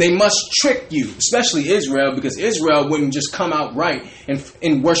 And they must trick you, especially Israel, because Israel wouldn't just come out right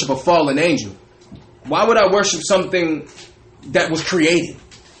and worship a fallen angel. Why would I worship something that was created?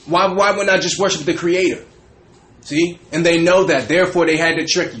 Why wouldn't I just worship the Creator? See? And they know that. Therefore, they had to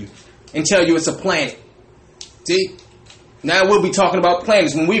trick you and tell you it's a planet. See? Now we'll be talking about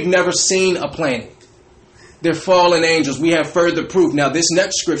planets when we've never seen a planet. They're fallen angels. We have further proof. Now, this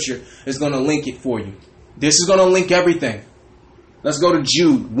next scripture is going to link it for you. This is going to link everything. Let's go to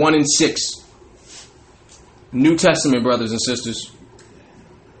Jude 1 and 6. New Testament, brothers and sisters.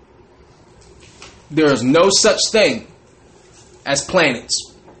 There is no such thing as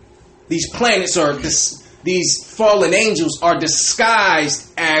planets. These planets are, these fallen angels are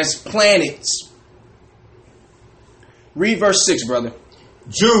disguised as planets. Read verse 6, brother.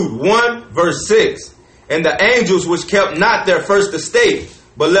 Jude 1, verse 6. And the angels which kept not their first estate,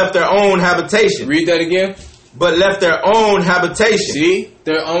 but left their own habitation. Read that again. But left their own habitation. See?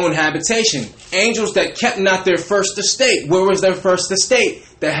 Their own habitation. Angels that kept not their first estate. Where was their first estate?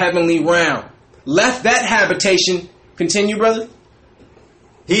 The heavenly realm. Left that habitation. Continue, brother.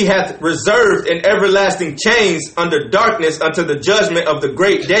 He hath reserved in everlasting chains under darkness unto the judgment of the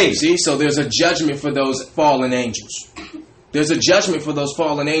great day. See? So there's a judgment for those fallen angels. There's a judgment for those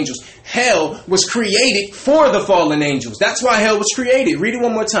fallen angels. Hell was created for the fallen angels. That's why hell was created. Read it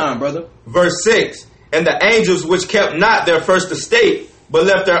one more time, brother. Verse 6. And the angels which kept not their first estate, but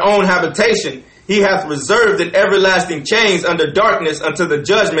left their own habitation, he hath reserved in everlasting chains under darkness unto the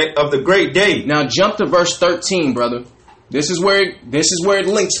judgment of the great day. Now jump to verse 13, brother. This is where it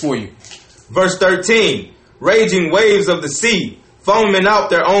links for you. Verse 13. Raging waves of the sea, foaming out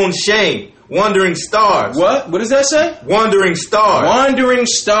their own shame, wandering stars. What? What does that say? Wandering stars. Wandering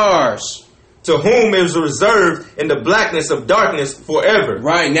stars. To whom is reserved in the blackness of darkness forever.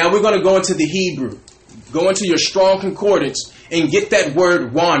 Right. Now we're going to go into the Hebrew. Go into your strong concordance and get that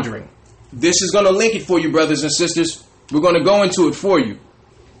word wandering. This is going to link it for you, brothers and sisters. We're going to go into it for you.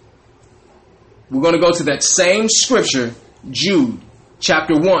 We're going to go to that same scripture, Jude,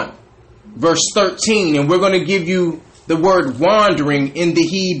 chapter 1, verse 13. And we're going to give you the word wandering in the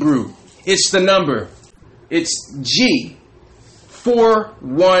Hebrew. It's the number. It's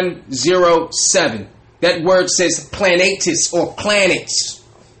G4107. That word says planetus or planets.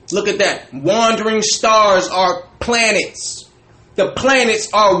 Look at that. Wandering stars are planets. The planets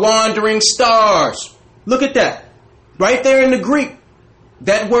are wandering stars. Look at that. Right there in the Greek.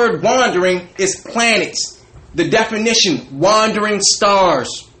 That word wandering is planets. The definition, wandering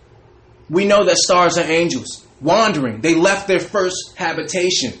stars. We know that stars are angels. Wandering. They left their first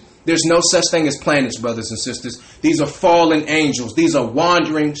habitation. There's no such thing as planets, brothers and sisters. These are fallen angels. These are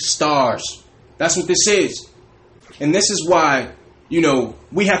wandering stars. That's what this is. And this is why,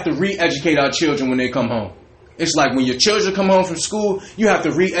 we have to re-educate our children when they come home. It's like when your children come home from school, you have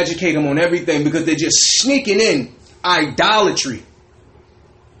to re-educate them on everything because they're just sneaking in idolatry,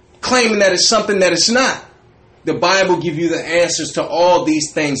 claiming that it's something that it's not. The Bible gives you the answers to all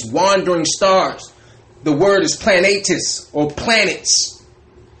these things. Wandering stars. The word is planetus or planets.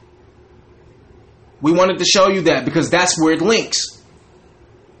 We wanted to show you that because that's where it links.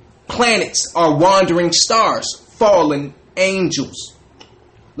 Planets are wandering stars, fallen angels.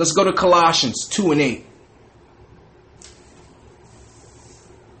 Let's go to Colossians 2 and 8.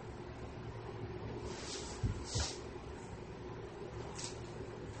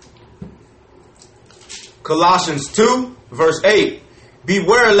 Colossians 2, verse 8.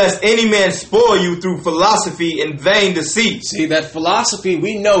 Beware lest any man spoil you through philosophy and vain deceit. See, that philosophy,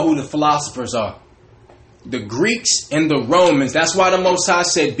 we know who the philosophers are. The Greeks and the Romans. That's why the Most High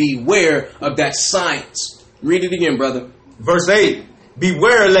said, beware of that science. Read it again, brother. Verse 8.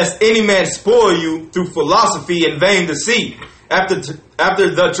 Beware lest any man spoil you through philosophy and vain deceit, after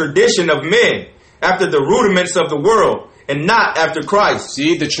the tradition of men, after the rudiments of the world, and not after Christ.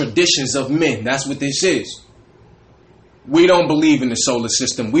 See, the traditions of men. That's what this is. We don't believe in the solar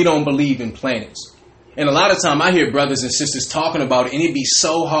system. We don't believe in planets. And a lot of time I hear brothers and sisters talking about it, and it'd be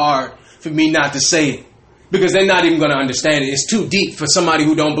so hard for me not to say it. Because they're not even going to understand it. It's too deep for somebody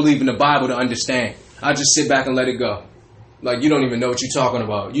who don't believe in the Bible to understand. I just sit back and let it go. Like, you don't even know what you're talking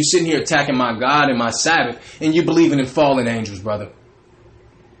about. You sitting here attacking my God and my Sabbath, and you believing in fallen angels, brother.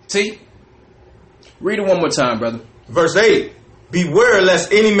 See? Read it one more time, brother. Verse 8. Beware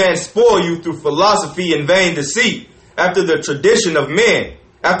lest any man spoil you through philosophy and vain deceit, after the tradition of men,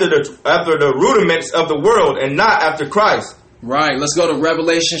 after the rudiments of the world and not after Christ. Right. Let's go to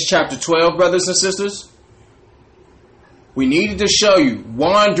Revelation chapter 12, brothers and sisters. We needed to show you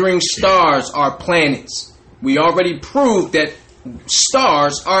wandering stars are planets. We already proved that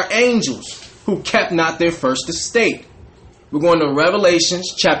stars are angels who kept not their first estate. We're going to Revelation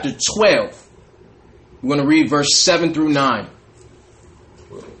chapter 12. We're going to read verse 7 through 9.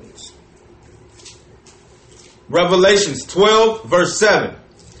 Revelations 12, verse 7.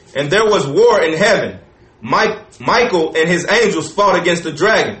 And there was war in heaven. Michael and his angels fought against the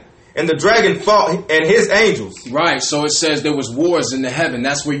dragon, and the dragon fought and his angels. Right, so it says there was wars in the heaven.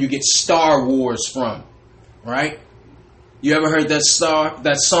 That's where you get Star Wars from, right? You ever heard that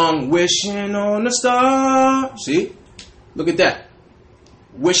song, Wishing on a Star? See? Look at that.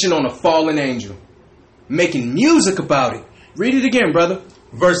 Wishing on a fallen angel. Making music about it. Read it again, brother.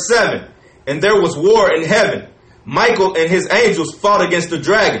 Verse 7. And there was war in heaven. Michael and his angels fought against the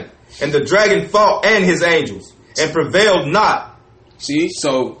dragon, and the dragon fought and his angels, and prevailed not. See,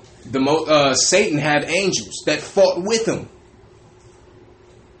 so Satan had angels that fought with him.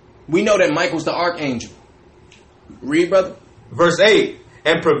 We know that Michael's the archangel. Read, brother. Verse 8.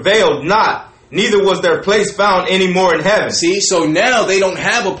 And prevailed not, neither was their place found any more in heaven. See, so now they don't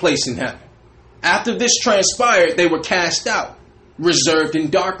have a place in heaven. After this transpired, they were cast out, reserved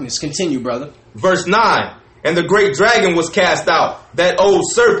in darkness. Continue, brother. Verse 9. And the great dragon was cast out, that old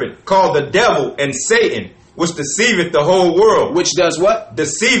serpent called the devil and Satan, which deceiveth the whole world. Which does what?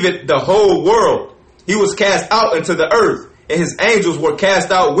 Deceiveth the whole world. He was cast out into the earth, and his angels were cast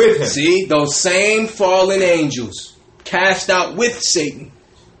out with him. See, those same fallen angels cast out with Satan.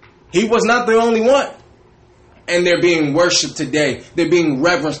 He was not the only one. And they're being worshipped today. They're being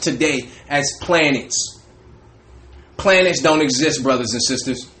reverenced today as planets. Planets don't exist, brothers and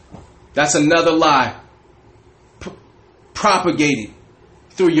sisters. That's another lie. Propagated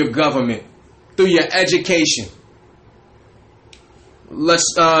through your government, through your education.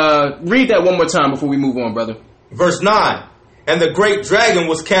 Let's read that one more time before we move on, brother. Verse 9. And the great dragon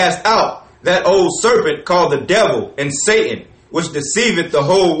was cast out, that old serpent called the devil and Satan, which deceiveth the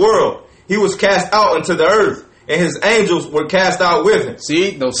whole world. He was cast out into the earth, and his angels were cast out with him.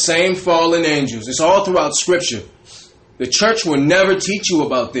 See, those same fallen angels. It's all throughout Scripture. The church will never teach you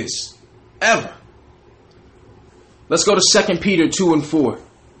about this, ever. Let's go to 2 Peter 2 and 4.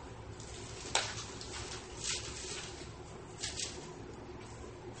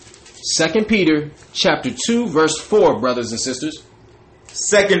 Second Peter chapter 2 verse 4, brothers and sisters.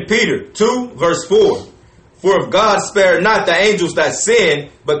 2 Peter 2 verse 4. For if God spared not the angels that sinned,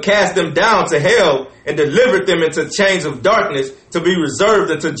 but cast them down to hell and delivered them into chains of darkness to be reserved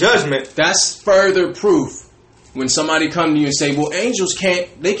unto judgment. That's further proof. When somebody come to you and say, well, angels can't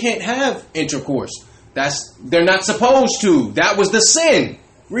have intercourse. They're not supposed to. That was the sin.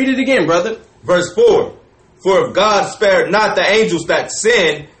 Read it again, brother. Verse 4. For if God spared not the angels that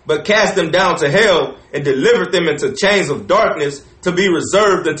sinned, but cast them down to hell and delivered them into chains of darkness to be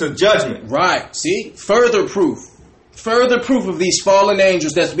reserved unto judgment. Right. See? Further proof. Further proof of these fallen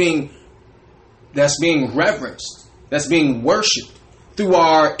angels that's being reverenced, that's being worshipped through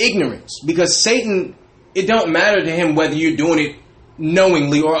our ignorance. Because Satan, it don't matter to him whether you're doing it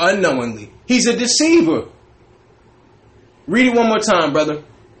knowingly or unknowingly. He's a deceiver. Read it one more time, brother.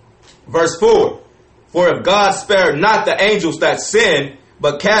 Verse 4. For if God spared not the angels that sinned,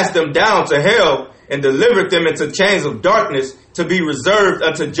 but cast them down to hell and delivered them into chains of darkness to be reserved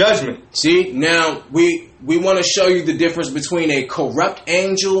unto judgment. See, now we want to show you the difference between a corrupt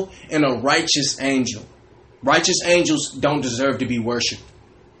angel and a righteous angel. Righteous angels don't deserve to be worshipped.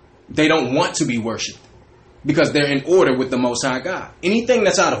 They don't want to be worshipped. Because they're in order with the Most High God. Anything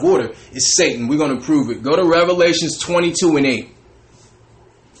that's out of order is Satan. We're going to prove it. Go to Revelations 22 and 8.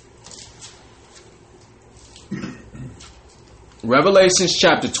 Revelations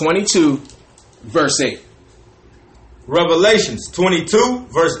chapter 22, verse 8. Revelations 22,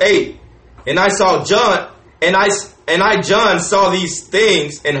 verse 8. And I saw John, and I John saw these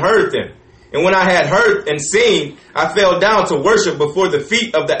things and heard them. And when I had heard and seen, I fell down to worship before the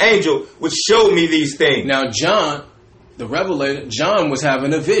feet of the angel which showed me these things. Now John, the revelator, John was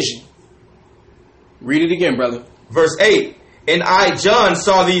having a vision. Read it again, brother. Verse 8. And I, John,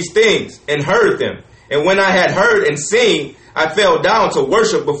 saw these things and heard them. And when I had heard and seen, I fell down to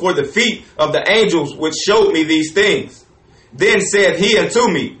worship before the feet of the angels which showed me these things. Then said he unto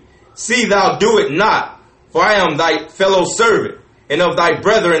me, See thou do it not, for I am thy fellow servant, and of thy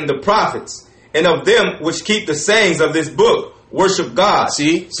brethren the prophets, and of them which keep the sayings of this book, worship God.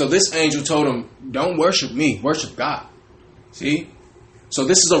 See, so this angel told him, don't worship me, worship God. See, so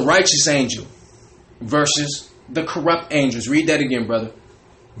this is a righteous angel versus the corrupt angels. Read that again, brother.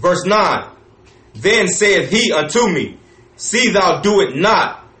 Verse 9. Then saith he unto me, See thou do it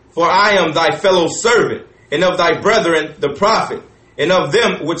not, for I am thy fellow servant, and of thy brethren the prophet, and of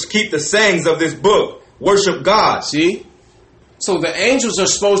them which keep the sayings of this book, worship God. See? So the angels are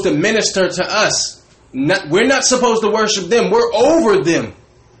supposed to minister to us. We're not supposed to worship them. We're over them.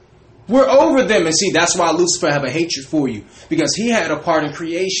 We're over them. And see, that's why Lucifer have a hatred for you. Because he had a part in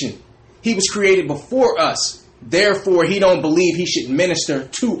creation. He was created before us. Therefore, he don't believe he should minister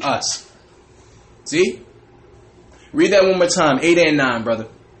to us. See? Read that one more time. 8 and 9, brother.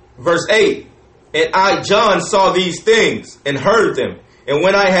 Verse 8. And I, John, saw these things and heard them. And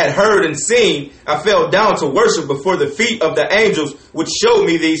when I had heard and seen, I fell down to worship before the feet of the angels which showed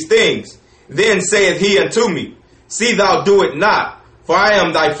me these things. Then saith he unto me, See thou do it not, for I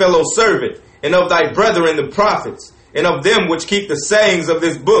am thy fellow servant, and of thy brethren the prophets, and of them which keep the sayings of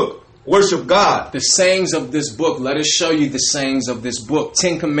this book, worship God. The sayings of this book. Let us show you the sayings of this book.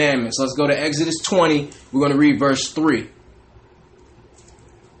 10 Commandments. Let's go to Exodus 20. We're going to read verse 3.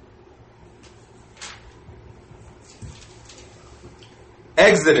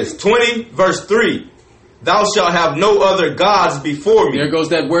 Exodus 20, verse 3. Thou shalt have no other gods before me. There goes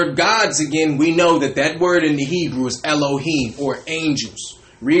that word gods again. We know that word in the Hebrew is Elohim, or angels.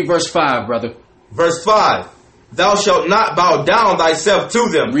 Read verse 5, brother. Verse 5. Thou shalt not bow down thyself to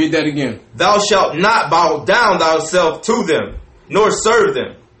them. Read that again. Thou shalt not bow down thyself to them, nor serve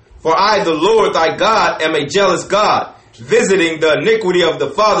them. For I, the Lord thy God, am a jealous God, visiting the iniquity of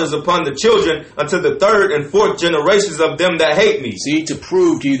the fathers upon the children unto the third and fourth generations of them that hate me. See, to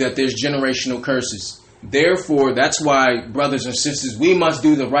prove to you that there's generational curses. Therefore, that's why, brothers and sisters, we must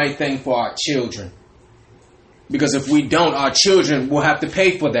do the right thing for our children. Because if we don't, our children will have to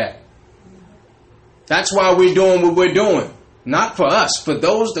pay for that. That's why we're doing what we're doing. Not for us, for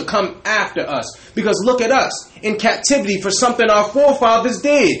those that come after us. Because look at us, in captivity for something our forefathers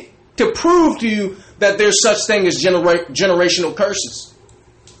did. To prove to you that there's such thing as generational curses.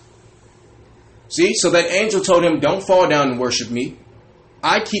 See, so that angel told him, don't fall down and worship me.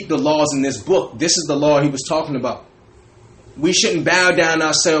 I keep the laws in this book. This is the law he was talking about. We shouldn't bow down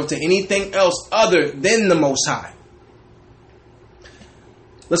ourselves to anything else other than the Most High.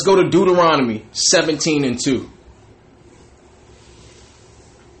 Let's go to Deuteronomy 17 and 2.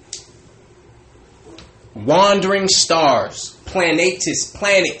 Wandering stars,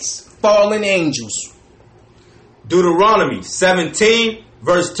 planets, fallen angels. Deuteronomy 17,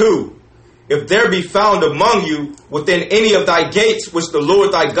 verse 2. If there be found among you within any of thy gates which the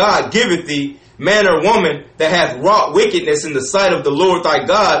Lord thy God giveth thee, man or woman that hath wrought wickedness in the sight of the Lord thy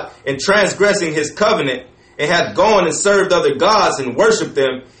God, in transgressing his covenant, and hath gone and served other gods and worshipped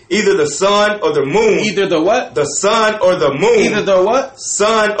them, either the sun or the moon. Either the what? The sun or the moon. Either the what?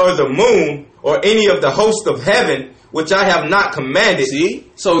 Sun or the moon, or any of the host of heaven, which I have not commanded. See?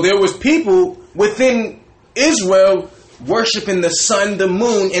 So there was people within Israel worshiping the sun, the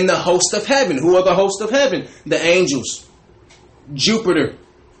moon, and the host of heaven. Who are the host of heaven? The angels. Jupiter.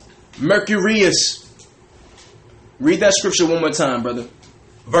 Mercurius. Read that scripture one more time, brother.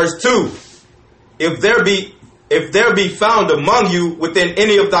 Verse 2. If there be found among you within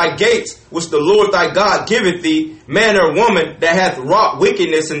any of thy gates, which the Lord thy God giveth thee, man or woman that hath wrought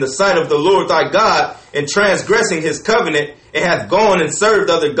wickedness in the sight of the Lord thy God, in transgressing his covenant, and hath gone and served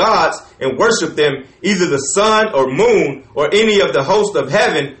other gods, and worshipped them, either the sun or moon, or any of the host of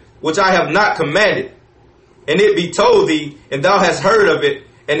heaven, which I have not commanded. And it be told thee, and thou hast heard of it,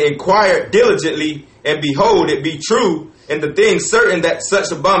 and inquired diligently, and behold, it be true, and the thing certain that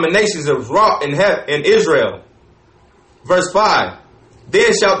such abominations are wrought in Israel. Verse 5.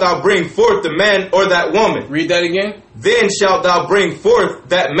 Then shalt thou bring forth the man or that woman. Read that again. Then shalt thou bring forth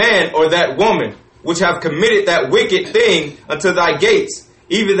that man or that woman, which have committed that wicked thing unto thy gates,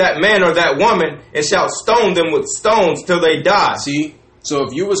 even that man or that woman, and shalt stone them with stones till they die. See? So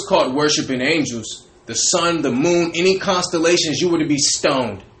if you was caught worshiping angels, the sun, the moon, any constellations, you were to be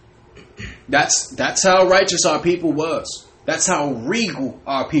stoned. That's how righteous our people was. That's how regal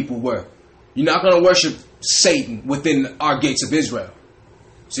our people were. You're not going to worship Satan within our gates of Israel.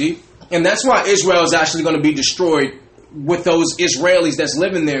 See? And that's why Israel is actually going to be destroyed with those Israelis that's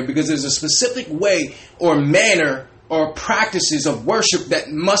living there, because there's a specific way or manner or practices of worship that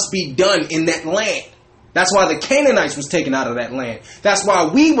must be done in that land. That's why the Canaanites was taken out of that land. That's why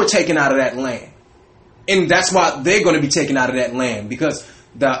we were taken out of that land. And that's why they're going to be taken out of that land, because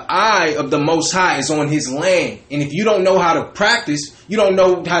the eye of the Most High is on his land. And if you don't know how to practice, you don't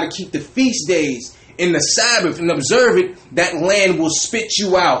know how to keep the feast days in the Sabbath and observe it, that land will spit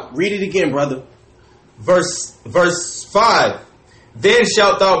you out. Read it again, brother. Verse 5. Then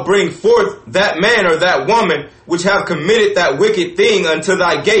shalt thou bring forth that man or that woman which have committed that wicked thing unto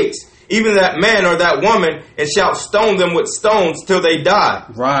thy gates, even that man or that woman, and shalt stone them with stones till they die.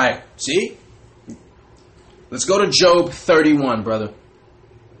 Right. See? Let's go to Job 31, brother.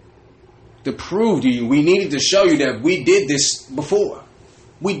 To prove to you, we needed to show you that we did this before.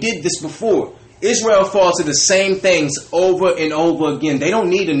 We did this before. Israel falls to the same things over and over again. They don't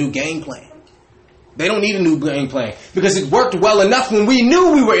need a new game plan. They don't need a new game plan because it worked well enough when we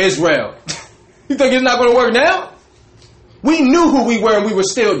knew we were Israel. You think it's not going to work now? We knew who we were and we were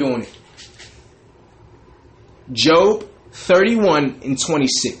still doing it. Job 31 and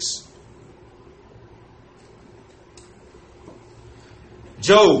 26.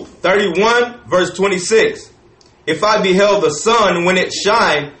 Job 31 verse 26. If I beheld the sun when it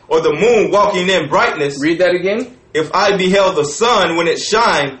shine, or the moon walking in brightness. Read that again. If I beheld the sun when it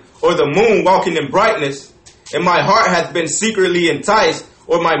shine, or the moon walking in brightness, and my heart hath been secretly enticed,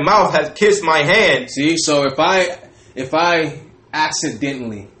 or my mouth hath kissed my hand. See, so if I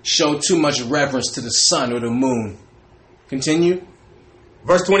accidentally show too much reverence to the sun or the moon. Continue.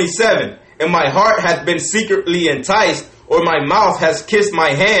 Verse 27. And my heart hath been secretly enticed, or my mouth has kissed my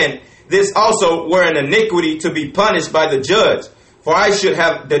hand. This also were an iniquity to be punished by the judge. For I should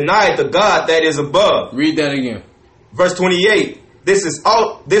have denied the God that is above. Read that again. Verse 28. This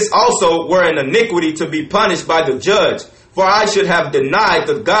also were an iniquity to be punished by the judge. For I should have denied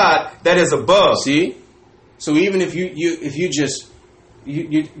the God that is above. See? So even if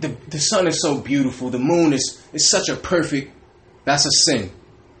the sun is so beautiful, the moon is such a perfect, that's a sin.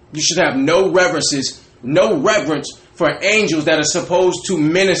 You should have no reverence for angels that are supposed to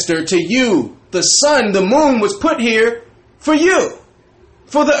minister to you. The sun, the moon was put here for you,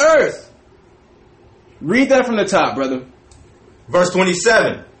 for the earth. Read that from the top, brother. Verse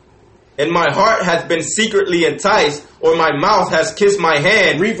 27. And my heart hath been secretly enticed, or my mouth has kissed my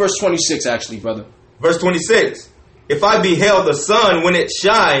hand. Read verse 26 actually, brother. Verse 26. If I beheld the sun when it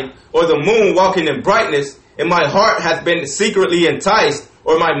shine, or the moon walking in brightness, and my heart hath been secretly enticed,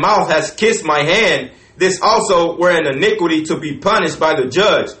 or my mouth has kissed my hand, this also were an iniquity to be punished by the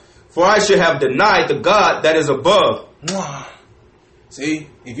judge. For I should have denied the God that is above. See,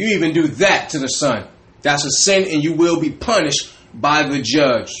 if you even do that to the sun, that's a sin and you will be punished by the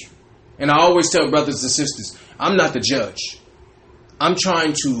judge. And I always tell brothers and sisters, I'm not the judge. I'm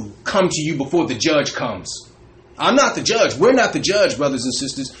trying to come to you before the judge comes. I'm not the judge. We're not the judge, brothers and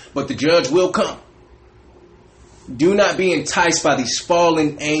sisters, but the judge will come. Do not be enticed by these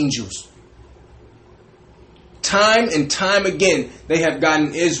fallen angels. Time and time again, they have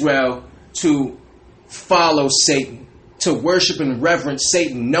gotten Israel to follow Satan, to worship and reverence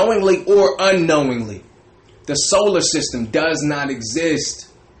Satan, knowingly or unknowingly. The solar system does not exist.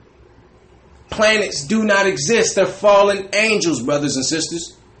 Planets do not exist. They're fallen angels, brothers and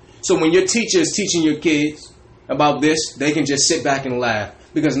sisters. So when your teacher is teaching your kids about this, they can just sit back and laugh.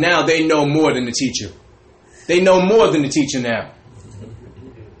 Because now they know more than the teacher. They know more than the teacher now.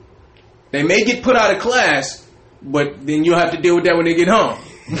 They may get put out of class, but then you'll have to deal with that when they get home.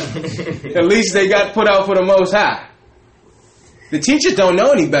 At least they got put out for the Most High. The teachers don't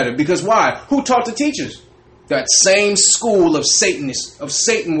know any better. Because why? Who taught the teachers? That same school of Satanists, of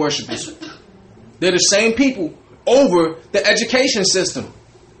Satan worshipers. They're the same people over the education system.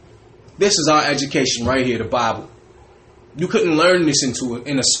 This is our education right here, the Bible. You couldn't learn this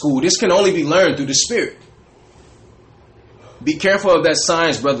in a school. This can only be learned through the Spirit. Be careful of that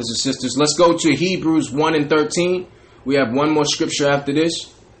science, brothers and sisters. Let's go to Hebrews 1 and 13. We have one more scripture after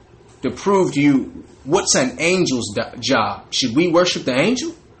this to prove to you what's an angel's job. Should we worship the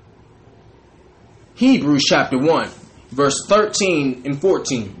angel? Hebrews chapter 1, verse 13 and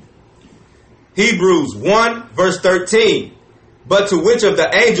 14. Hebrews 1, verse 13. But to which of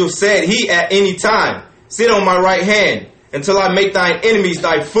the angels said he at any time, sit on my right hand, until I make thine enemies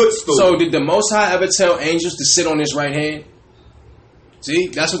thy footstool? So did the Most High ever tell angels to sit on his right hand? See,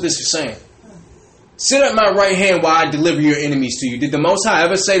 that's what this is saying. Sit at my right hand while I deliver your enemies to you. Did the Most High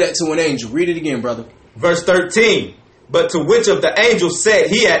ever say that to an angel? Read it again, brother. Verse 13. But to which of the angels said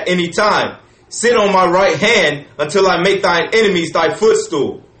he at any time, sit on my right hand until I make thine enemies thy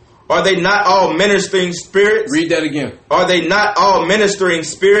footstool? Are they not all ministering spirits? Read that again. Are they not all ministering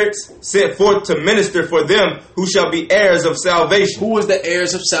spirits sent forth to minister for them who shall be heirs of salvation? Who is the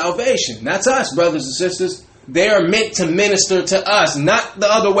heirs of salvation? That's us, brothers and sisters. They are meant to minister to us, not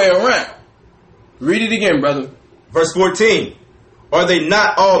the other way around. Read it again, brother. Verse 14. Are they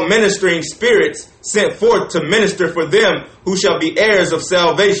not all ministering spirits sent forth to minister for them who shall be heirs of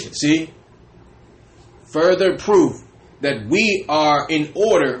salvation? See? Further proof that we are in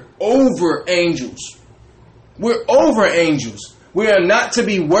order over angels. We're over angels. We are not to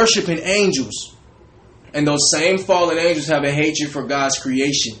be worshiping angels. And those same fallen angels have a hatred for God's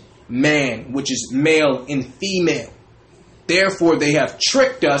creation, man, which is male and female. Therefore, they have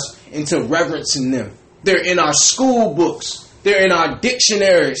tricked us into reverencing them. They're in our school books. They're in our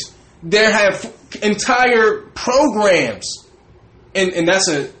dictionaries. They have entire programs. And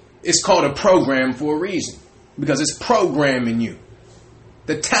it's called a program for a reason. Because it's programming you.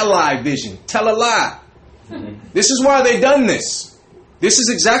 The television. Tell a lie. This is why they've done this. This is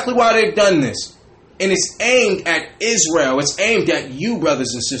exactly why they've done this. And it's aimed at Israel. It's aimed at you,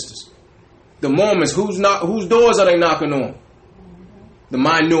 brothers and sisters. The Mormons, whose doors are they knocking on? The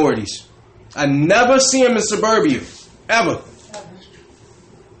minorities. I never see them in suburbia. Ever.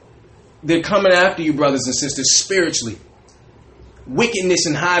 They're coming after you, brothers and sisters, spiritually. Wickedness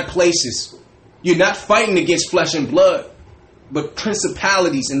in high places. You're not fighting against flesh and blood, but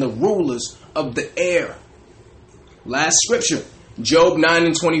principalities and the rulers of the air. Last scripture, Job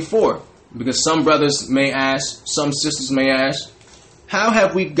 9:24. Because some brothers may ask, some sisters may ask, how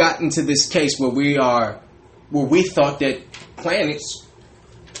have we gotten to this case where we thought that planets,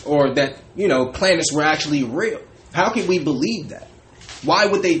 or that, planets were actually real? How can we believe that? Why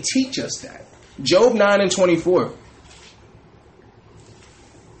would they teach us that? Job 9:24.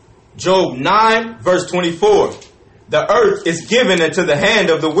 Job 9, verse 24. The earth is given into the hand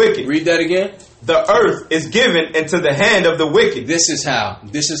of the wicked. Read that again. The earth is given into the hand of the wicked. This is how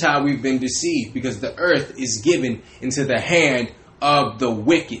we've been deceived, because the earth is given into the hand of the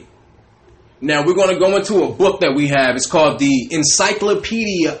wicked. Now we're going to go into a book that we have. It's called the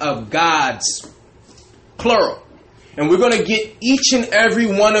Encyclopedia of Gods, plural. And we're going to get each and every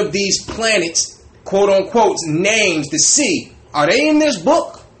one of these planets, quote unquote, names to see, are they in this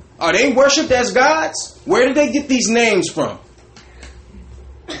book? Are they worshipped as gods? Where did they get these names from?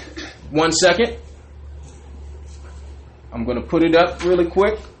 1 second. I'm going to put it up really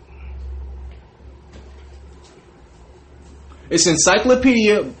quick. It's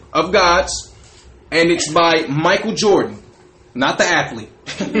Encyclopedia of Gods, and it's by Michael Jordan, not the athlete.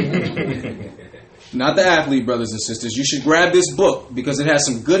 Not the athlete, brothers and sisters. You should grab this book because it has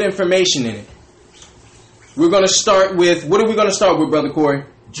some good information in it. We're going to start with, what are we going to start with, Brother Corey?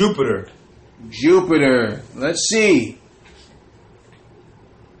 Jupiter. Jupiter. Let's see.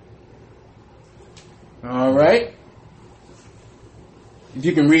 All right. If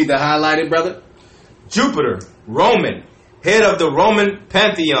you can read the highlighted, brother. Jupiter, Roman, head of the Roman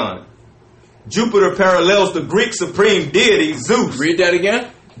pantheon. Jupiter parallels the Greek supreme deity Zeus. Read that again.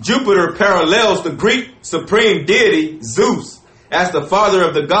 Jupiter parallels the Greek supreme deity Zeus as the father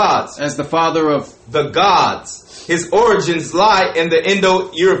of the gods. As the father of the gods. His origins lie in the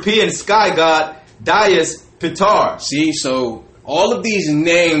Indo-European sky god Dyaus Pitar. See, so all of these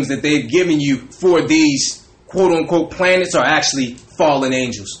names that they've given you for these quote-unquote planets are actually fallen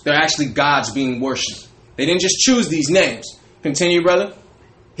angels. They're actually gods being worshipped. They didn't just choose these names. Continue, brother.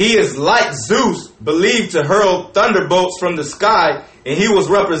 He is like Zeus, believed to hurl thunderbolts from the sky, and he was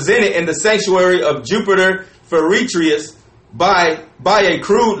represented in the sanctuary of Jupiter Feretrius by a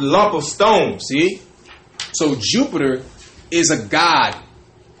crude lump of stone. See? So Jupiter is a god,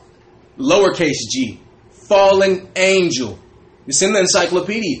 lowercase g, fallen angel. It's in the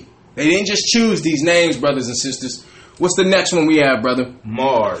encyclopedia. They didn't just choose these names, brothers and sisters. What's the next one we have, brother?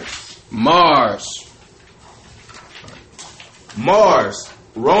 Mars. Mars,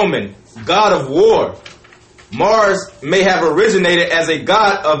 Roman, god of war. Mars may have originated as a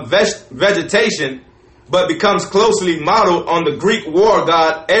god of vegetation, but becomes closely modeled on the Greek war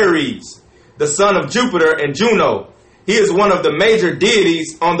god Ares, the son of Jupiter and Juno. He is one of the major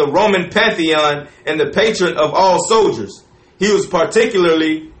deities on the Roman pantheon and the patron of all soldiers. He was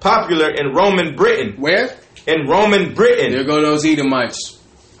particularly popular in Roman Britain. Where? In Roman Britain. There go those Edomites.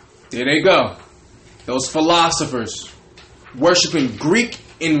 There they go. Those philosophers worshiping Greek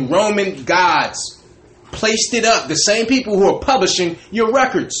and Roman gods. Placed it up. The same people who are publishing your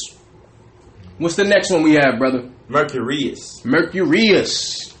records. What's the next one we have, brother? Mercurius,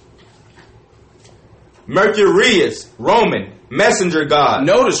 Roman, messenger god.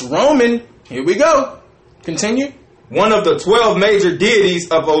 Notice Roman. Here we go. Continue. One of the 12 major deities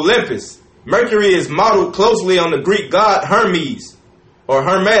of Olympus. Mercury is modeled closely on the Greek god Hermes, or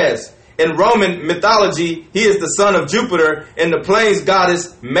Hermes. In Roman mythology, he is the son of Jupiter and the plains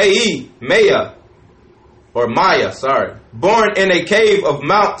goddess Maya, born in a cave of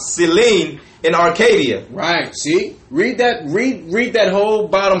Mount Selene in Arcadia. Right, see? Read that whole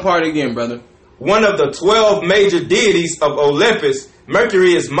bottom part again, brother. One of the 12 major deities of Olympus,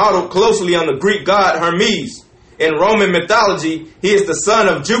 Mercury is modeled closely on the Greek god Hermes. In Roman mythology, he is the son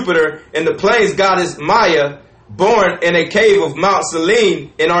of Jupiter and the plains goddess Maya, born in a cave of Mount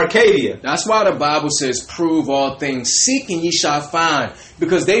Selene in Arcadia. That's why the Bible says, prove all things. Seek and ye shall find.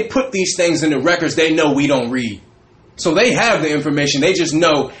 Because they put these things in the records they know we don't read. So they have the information. They just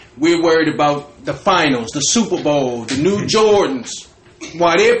know we're worried about the finals, the Super Bowl, the new Jordans.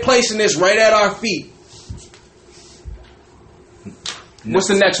 While they're placing this right at our feet. What's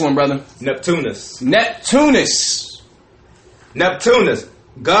the next one, brother? Neptunus. Neptunus. Neptunus,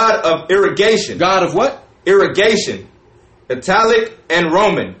 god of irrigation. God of what? Irrigation. Italic and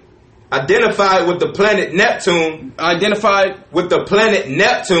Roman. Identified with the planet Neptune. Identified with the planet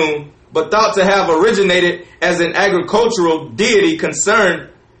Neptune, but thought to have originated as an agricultural deity concerned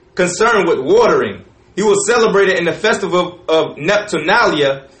with watering. He was celebrated in the festival of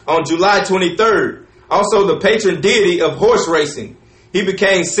Neptunalia on July 23rd. Also the patron deity of horse racing. He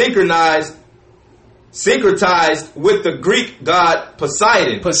became syncretized with the Greek god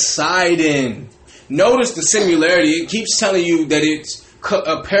Poseidon. Poseidon. Notice the similarity. It keeps telling you that it's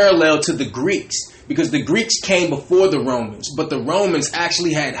a parallel to the Greeks, because the Greeks came before the Romans, but the Romans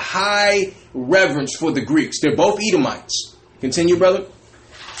actually had high reverence for the Greeks. They're both Edomites. Continue, brother.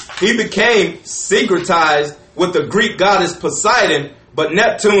 He became syncretized with the Greek goddess Poseidon, but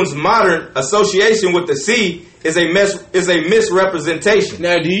Neptune's modern association with the sea is a misrepresentation.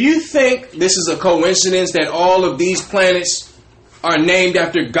 Now, do you think this is a coincidence that all of these planets are named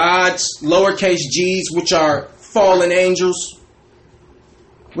after gods, lowercase g's, which are fallen angels?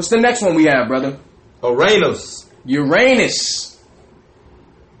 What's the next one we have, brother? Uranus. Uranus.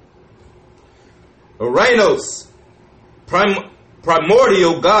 Uranus.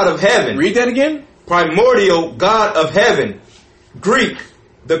 Primordial god of heaven. Read that again. Primordial god of heaven. Greek.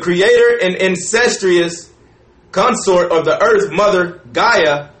 The creator and incestuous consort of the earth mother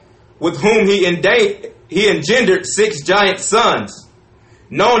Gaia, with whom he engendered 6 giant sons.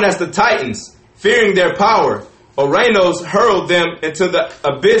 Known as the Titans, fearing their power, Uranus hurled them into the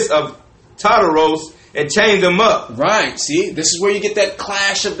abyss of Tartaros and chained them up. Right, see? This is where you get that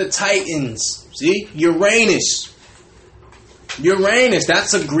clash of the Titans. See? Uranus. Uranus,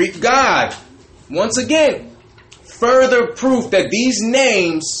 that's a Greek god. Once again, further proof that these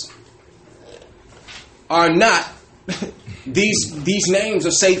names are not, these names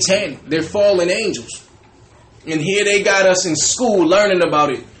are satanic. They're fallen angels. And here they got us in school learning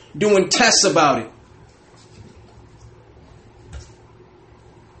about it, doing tests about it.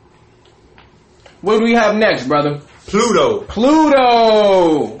 What do we have next, brother? Pluto.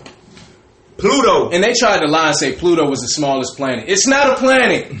 Pluto. Pluto. And they tried to lie and say Pluto was the smallest planet. It's not a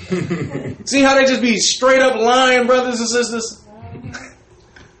planet. See how they just be straight up lying, brothers and sisters?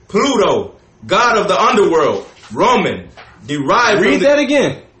 Pluto, god of the underworld, Roman, derived Read that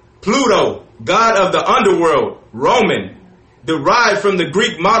again. Pluto, god of the underworld, Roman, derived from the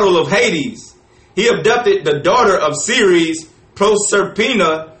Greek model of Hades. He abducted the daughter of Ceres,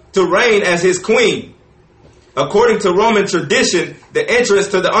 Proserpina, to reign as his queen. According to Roman tradition, the entrance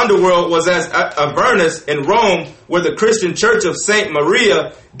to the underworld was as Avernus in Rome, where the Christian church of Saint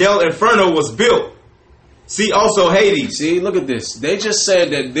Maria del Inferno was built. See also Hades. See, look at this. They just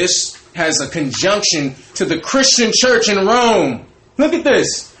said that this has a conjunction to the Christian church in Rome. Look at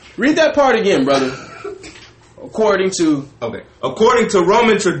this. Read that part again, brother. According to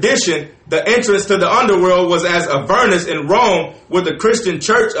Roman tradition, the entrance to the underworld was as Avernus in Rome, where the Christian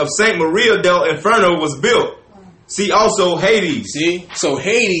church of Saint Maria del Inferno was built. See also Hades. See? So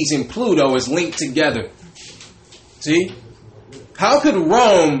Hades and Pluto is linked together. See? How could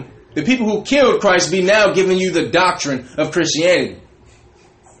Rome, the people who killed Christ, be now giving you the doctrine of Christianity?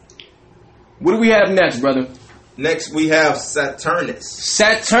 What do we have next, brother? Next we have Saturnus.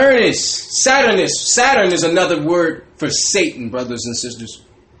 Saturn is another word for Satan, brothers and sisters.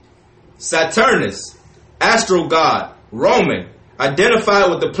 Saturnus, astral god, Roman, identified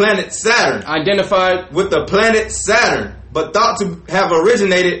with the planet Saturn. But thought to have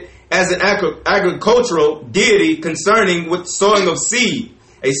originated as an agricultural deity concerning with sowing of seed.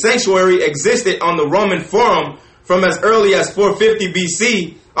 A sanctuary existed on the Roman Forum from as early as 450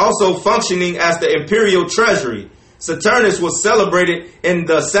 BC, also functioning as the imperial treasury. Saturnus was celebrated in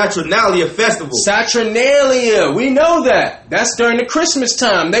the Saturnalia festival. Saturnalia, we know that. That's during the Christmas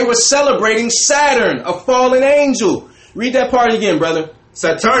time. They were celebrating Saturn, a fallen angel. Read that part again, brother.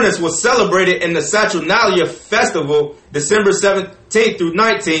 Saturnus was celebrated in the Saturnalia festival, December 17th through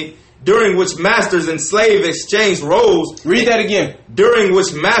 19th, during which masters and slaves exchanged roles. Read that again. During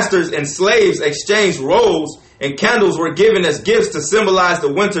which masters and slaves exchanged roles, and candles were given as gifts to symbolize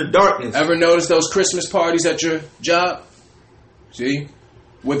the winter darkness. Ever notice those Christmas parties at your job? See?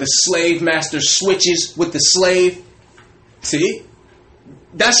 Where the slave master switches with the slave. See?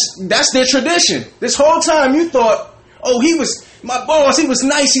 That's their tradition. This whole time you thought, oh, he was my boss. He was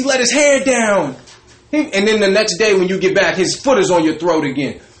nice. He let his hair down. And then the next day when you get back, his foot is on your throat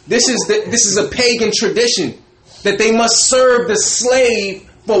again. This is a pagan tradition that they must serve the slave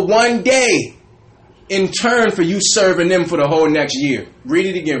for one day in turn for you serving them for the whole next year. Read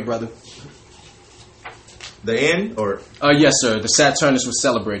it again, brother. The end, or? Yes, sir. The Saturnus was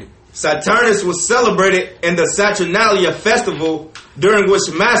celebrated. Saturnus was celebrated in the Saturnalia festival, during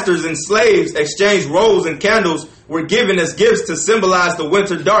which masters and slaves exchanged rolls and candles were given as gifts to symbolize the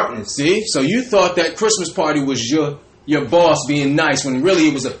winter darkness. See? So you thought that Christmas party was your boss being nice when really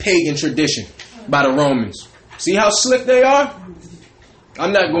it was a pagan tradition by the Romans. See how slick they are?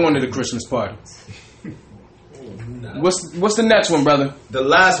 I'm not going to the Christmas party. What's the next one, brother? The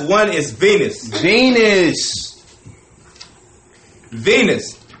last one is Venus.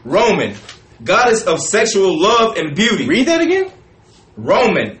 Venus, Roman, goddess of sexual love and beauty. Read that again.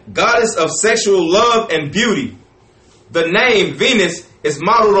 Roman, goddess of sexual love and beauty. The name Venus is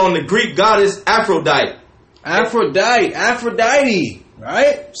modeled on the Greek goddess Aphrodite. Aphrodite,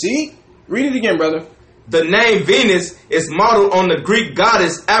 right? See? Read it again, brother. The name Venus is modeled on the Greek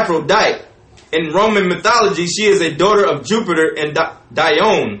goddess Aphrodite. In Roman mythology, she is a daughter of Jupiter and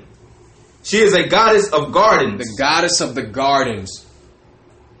Dione. She is a goddess of gardens. The goddess of the gardens.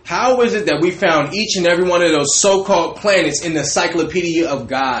 How is it that we found each and every one of those so-called planets in the Encyclopedia of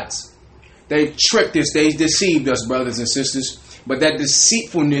Gods? They tricked us. They deceived us, brothers and sisters. But that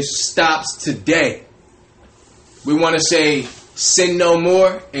deceitfulness stops today. We want to say, sin no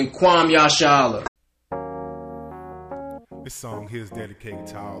more and Kwam Yashala. This song here is dedicated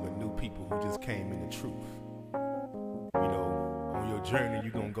to all the new people who just came in the truth. You know, on your journey,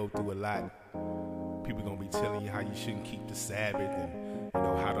 you're going to go through a lot. People going to be telling you how you shouldn't keep the Sabbath and, you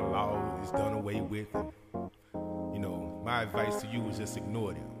know, how the law is done away with. And, you know, my advice to you is just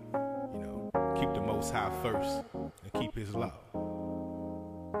ignore them. You know, keep the Most High first and keep His law.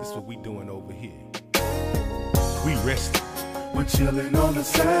 This is what we doing over here. We resting. We're chilling on the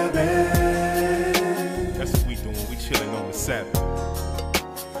Sabbath. That's what we doing. We chilling on the Sabbath.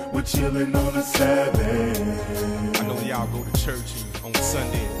 We're chilling on the Sabbath. I know y'all go to church on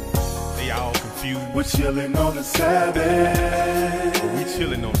Sunday. They all confused. We're chilling on the Sabbath. But we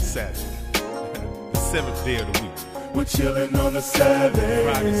chilling on the Sabbath. The seventh day of the week. We're chilling on the Sabbath.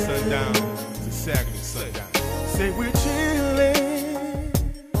 Friday sundown to Saturday sundown. Say we're chilling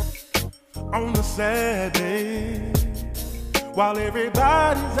on the Sabbath while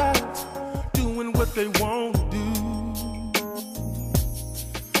everybody's out doing what they want to do.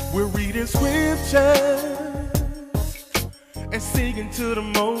 We're reading scriptures and singing to the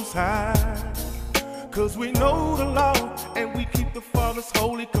Most High, 'cause we know the law and we keep the Father's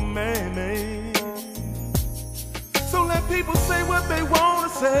holy commandments. So let people say what they want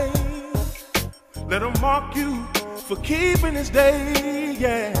to say. Let them mock you for keeping this day,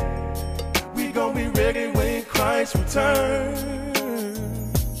 yeah. We gon' be ready when Christ returns.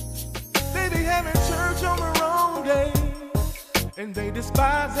 They be having church on the wrong day, and they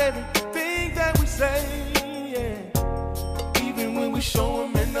despise everything that we say, yeah. Even when we show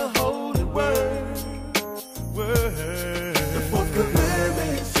them in the holy word. The fourth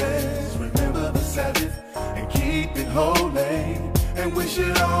commandment says, remember the Sabbath and keep it holy. And we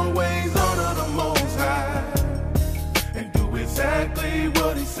should always honor the Most High and do exactly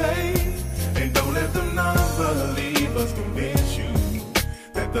what He says. And don't let the non-believers convince you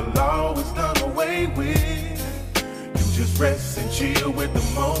that the law is done away with. You just rest and chill with the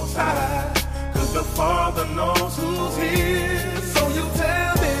Most High, 'cause the Father knows who's here. So you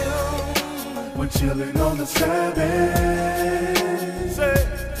tell them we're chilling on the Sabbath. Say,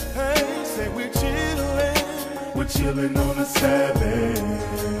 hey, say we're chilling. We're chilling on the Sabbath.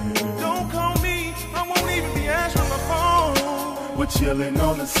 Don't call me, I won't even be answering my phone. We're chilling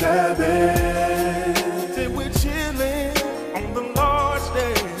on the Sabbath. Say we're chilling on the Lord's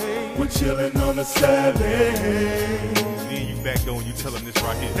day. We're chilling on the Sabbath. Me and you back door, you tell them this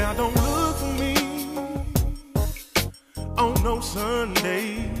right here. Now don't look for me on no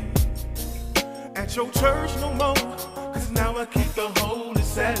Sunday at your church no more, 'cause now I keep the holy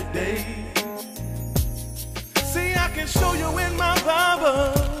Saturday. See, I can show you in my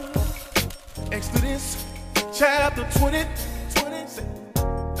Bible, Exodus chapter 20.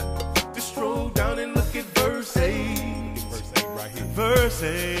 Just stroll down and look at verse 8. Verse 8 right here. Verse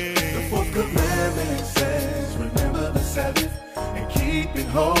 8. The fourth commandment says, remember the Sabbath and keep it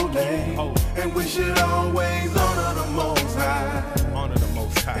holy. And we should always honor the Most High. Honor the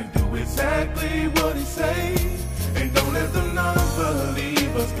Most High. And do exactly what He says. And don't let the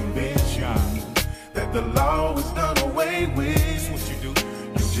non-believers convince you that the law is done away with. That's what you do.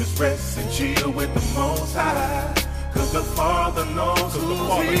 rest and chill with the Most High. Cause the Father knows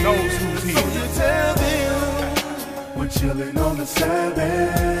who's here. So you tell them we're chilling on the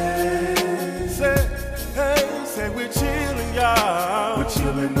Sabbath. Say we're chilling, y'all. We're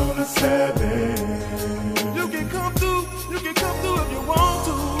chilling on the Sabbath. You can come through if you want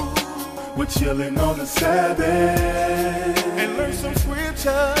to. We're chilling on the Sabbath and learn some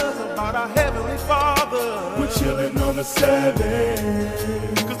scriptures about our Heavenly Father. We're chilling on the Sabbath.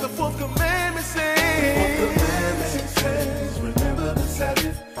 Cause the fourth commandment says, remember the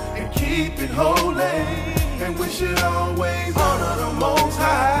Sabbath and keep it holy. And we should always honor the Most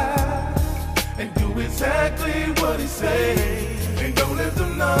High and do exactly what He says. And don't let the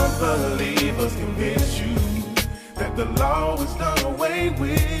non-believers convince you that the law is done away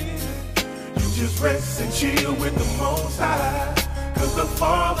with. Just rest and chill with the Most High, cause the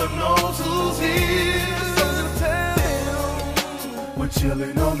Father knows who's here. So tell Him we're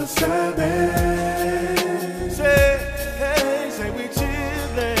chilling on the Sabbath. Say we're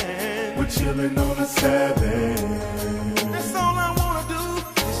chilling. We're chilling on the Sabbath. That's all I wanna do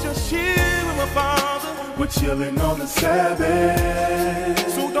is just chill with my Father. We're chilling on the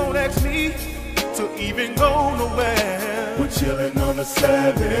Sabbath. So don't ask me to even go nowhere. We're chilling on the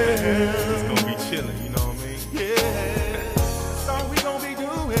Sabbath. It's gonna be chilling, you know what I mean? Yeah, that's all we gonna be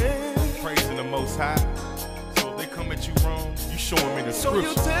doing. Praising the Most High. So if they come at you wrong, you show them in the So scripture.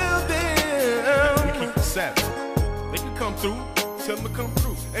 you tell them We keep the Sabbath. They can come through. Tell them to come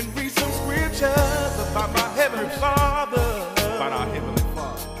through. and read some scriptures about my Heavenly Father. About our Heavenly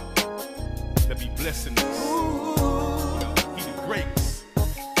Father. That be blessing us. He the greatest.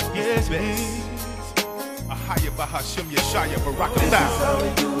 He's the best. Ahaya Bahashim Yeshaya This is Barakatah. how we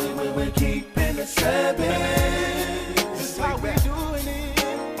do it when we're keeping the Sabbath. This is how we doing it.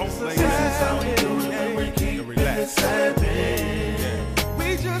 This is how we do it when we're keeping the Sabbath. We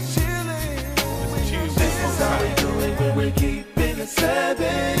just chilling. This is how we do it when we're keeping the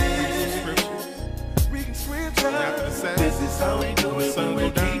Sabbath. Reading scriptures. This is how we do it when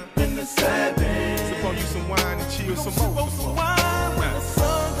we're keeping the Sabbath. Sip on you some wine and chill some Sip more. on some wine when the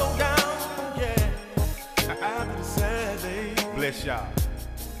sun go down. After the Sabbath. Bless y'all.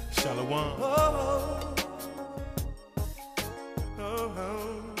 Shalom. Oh.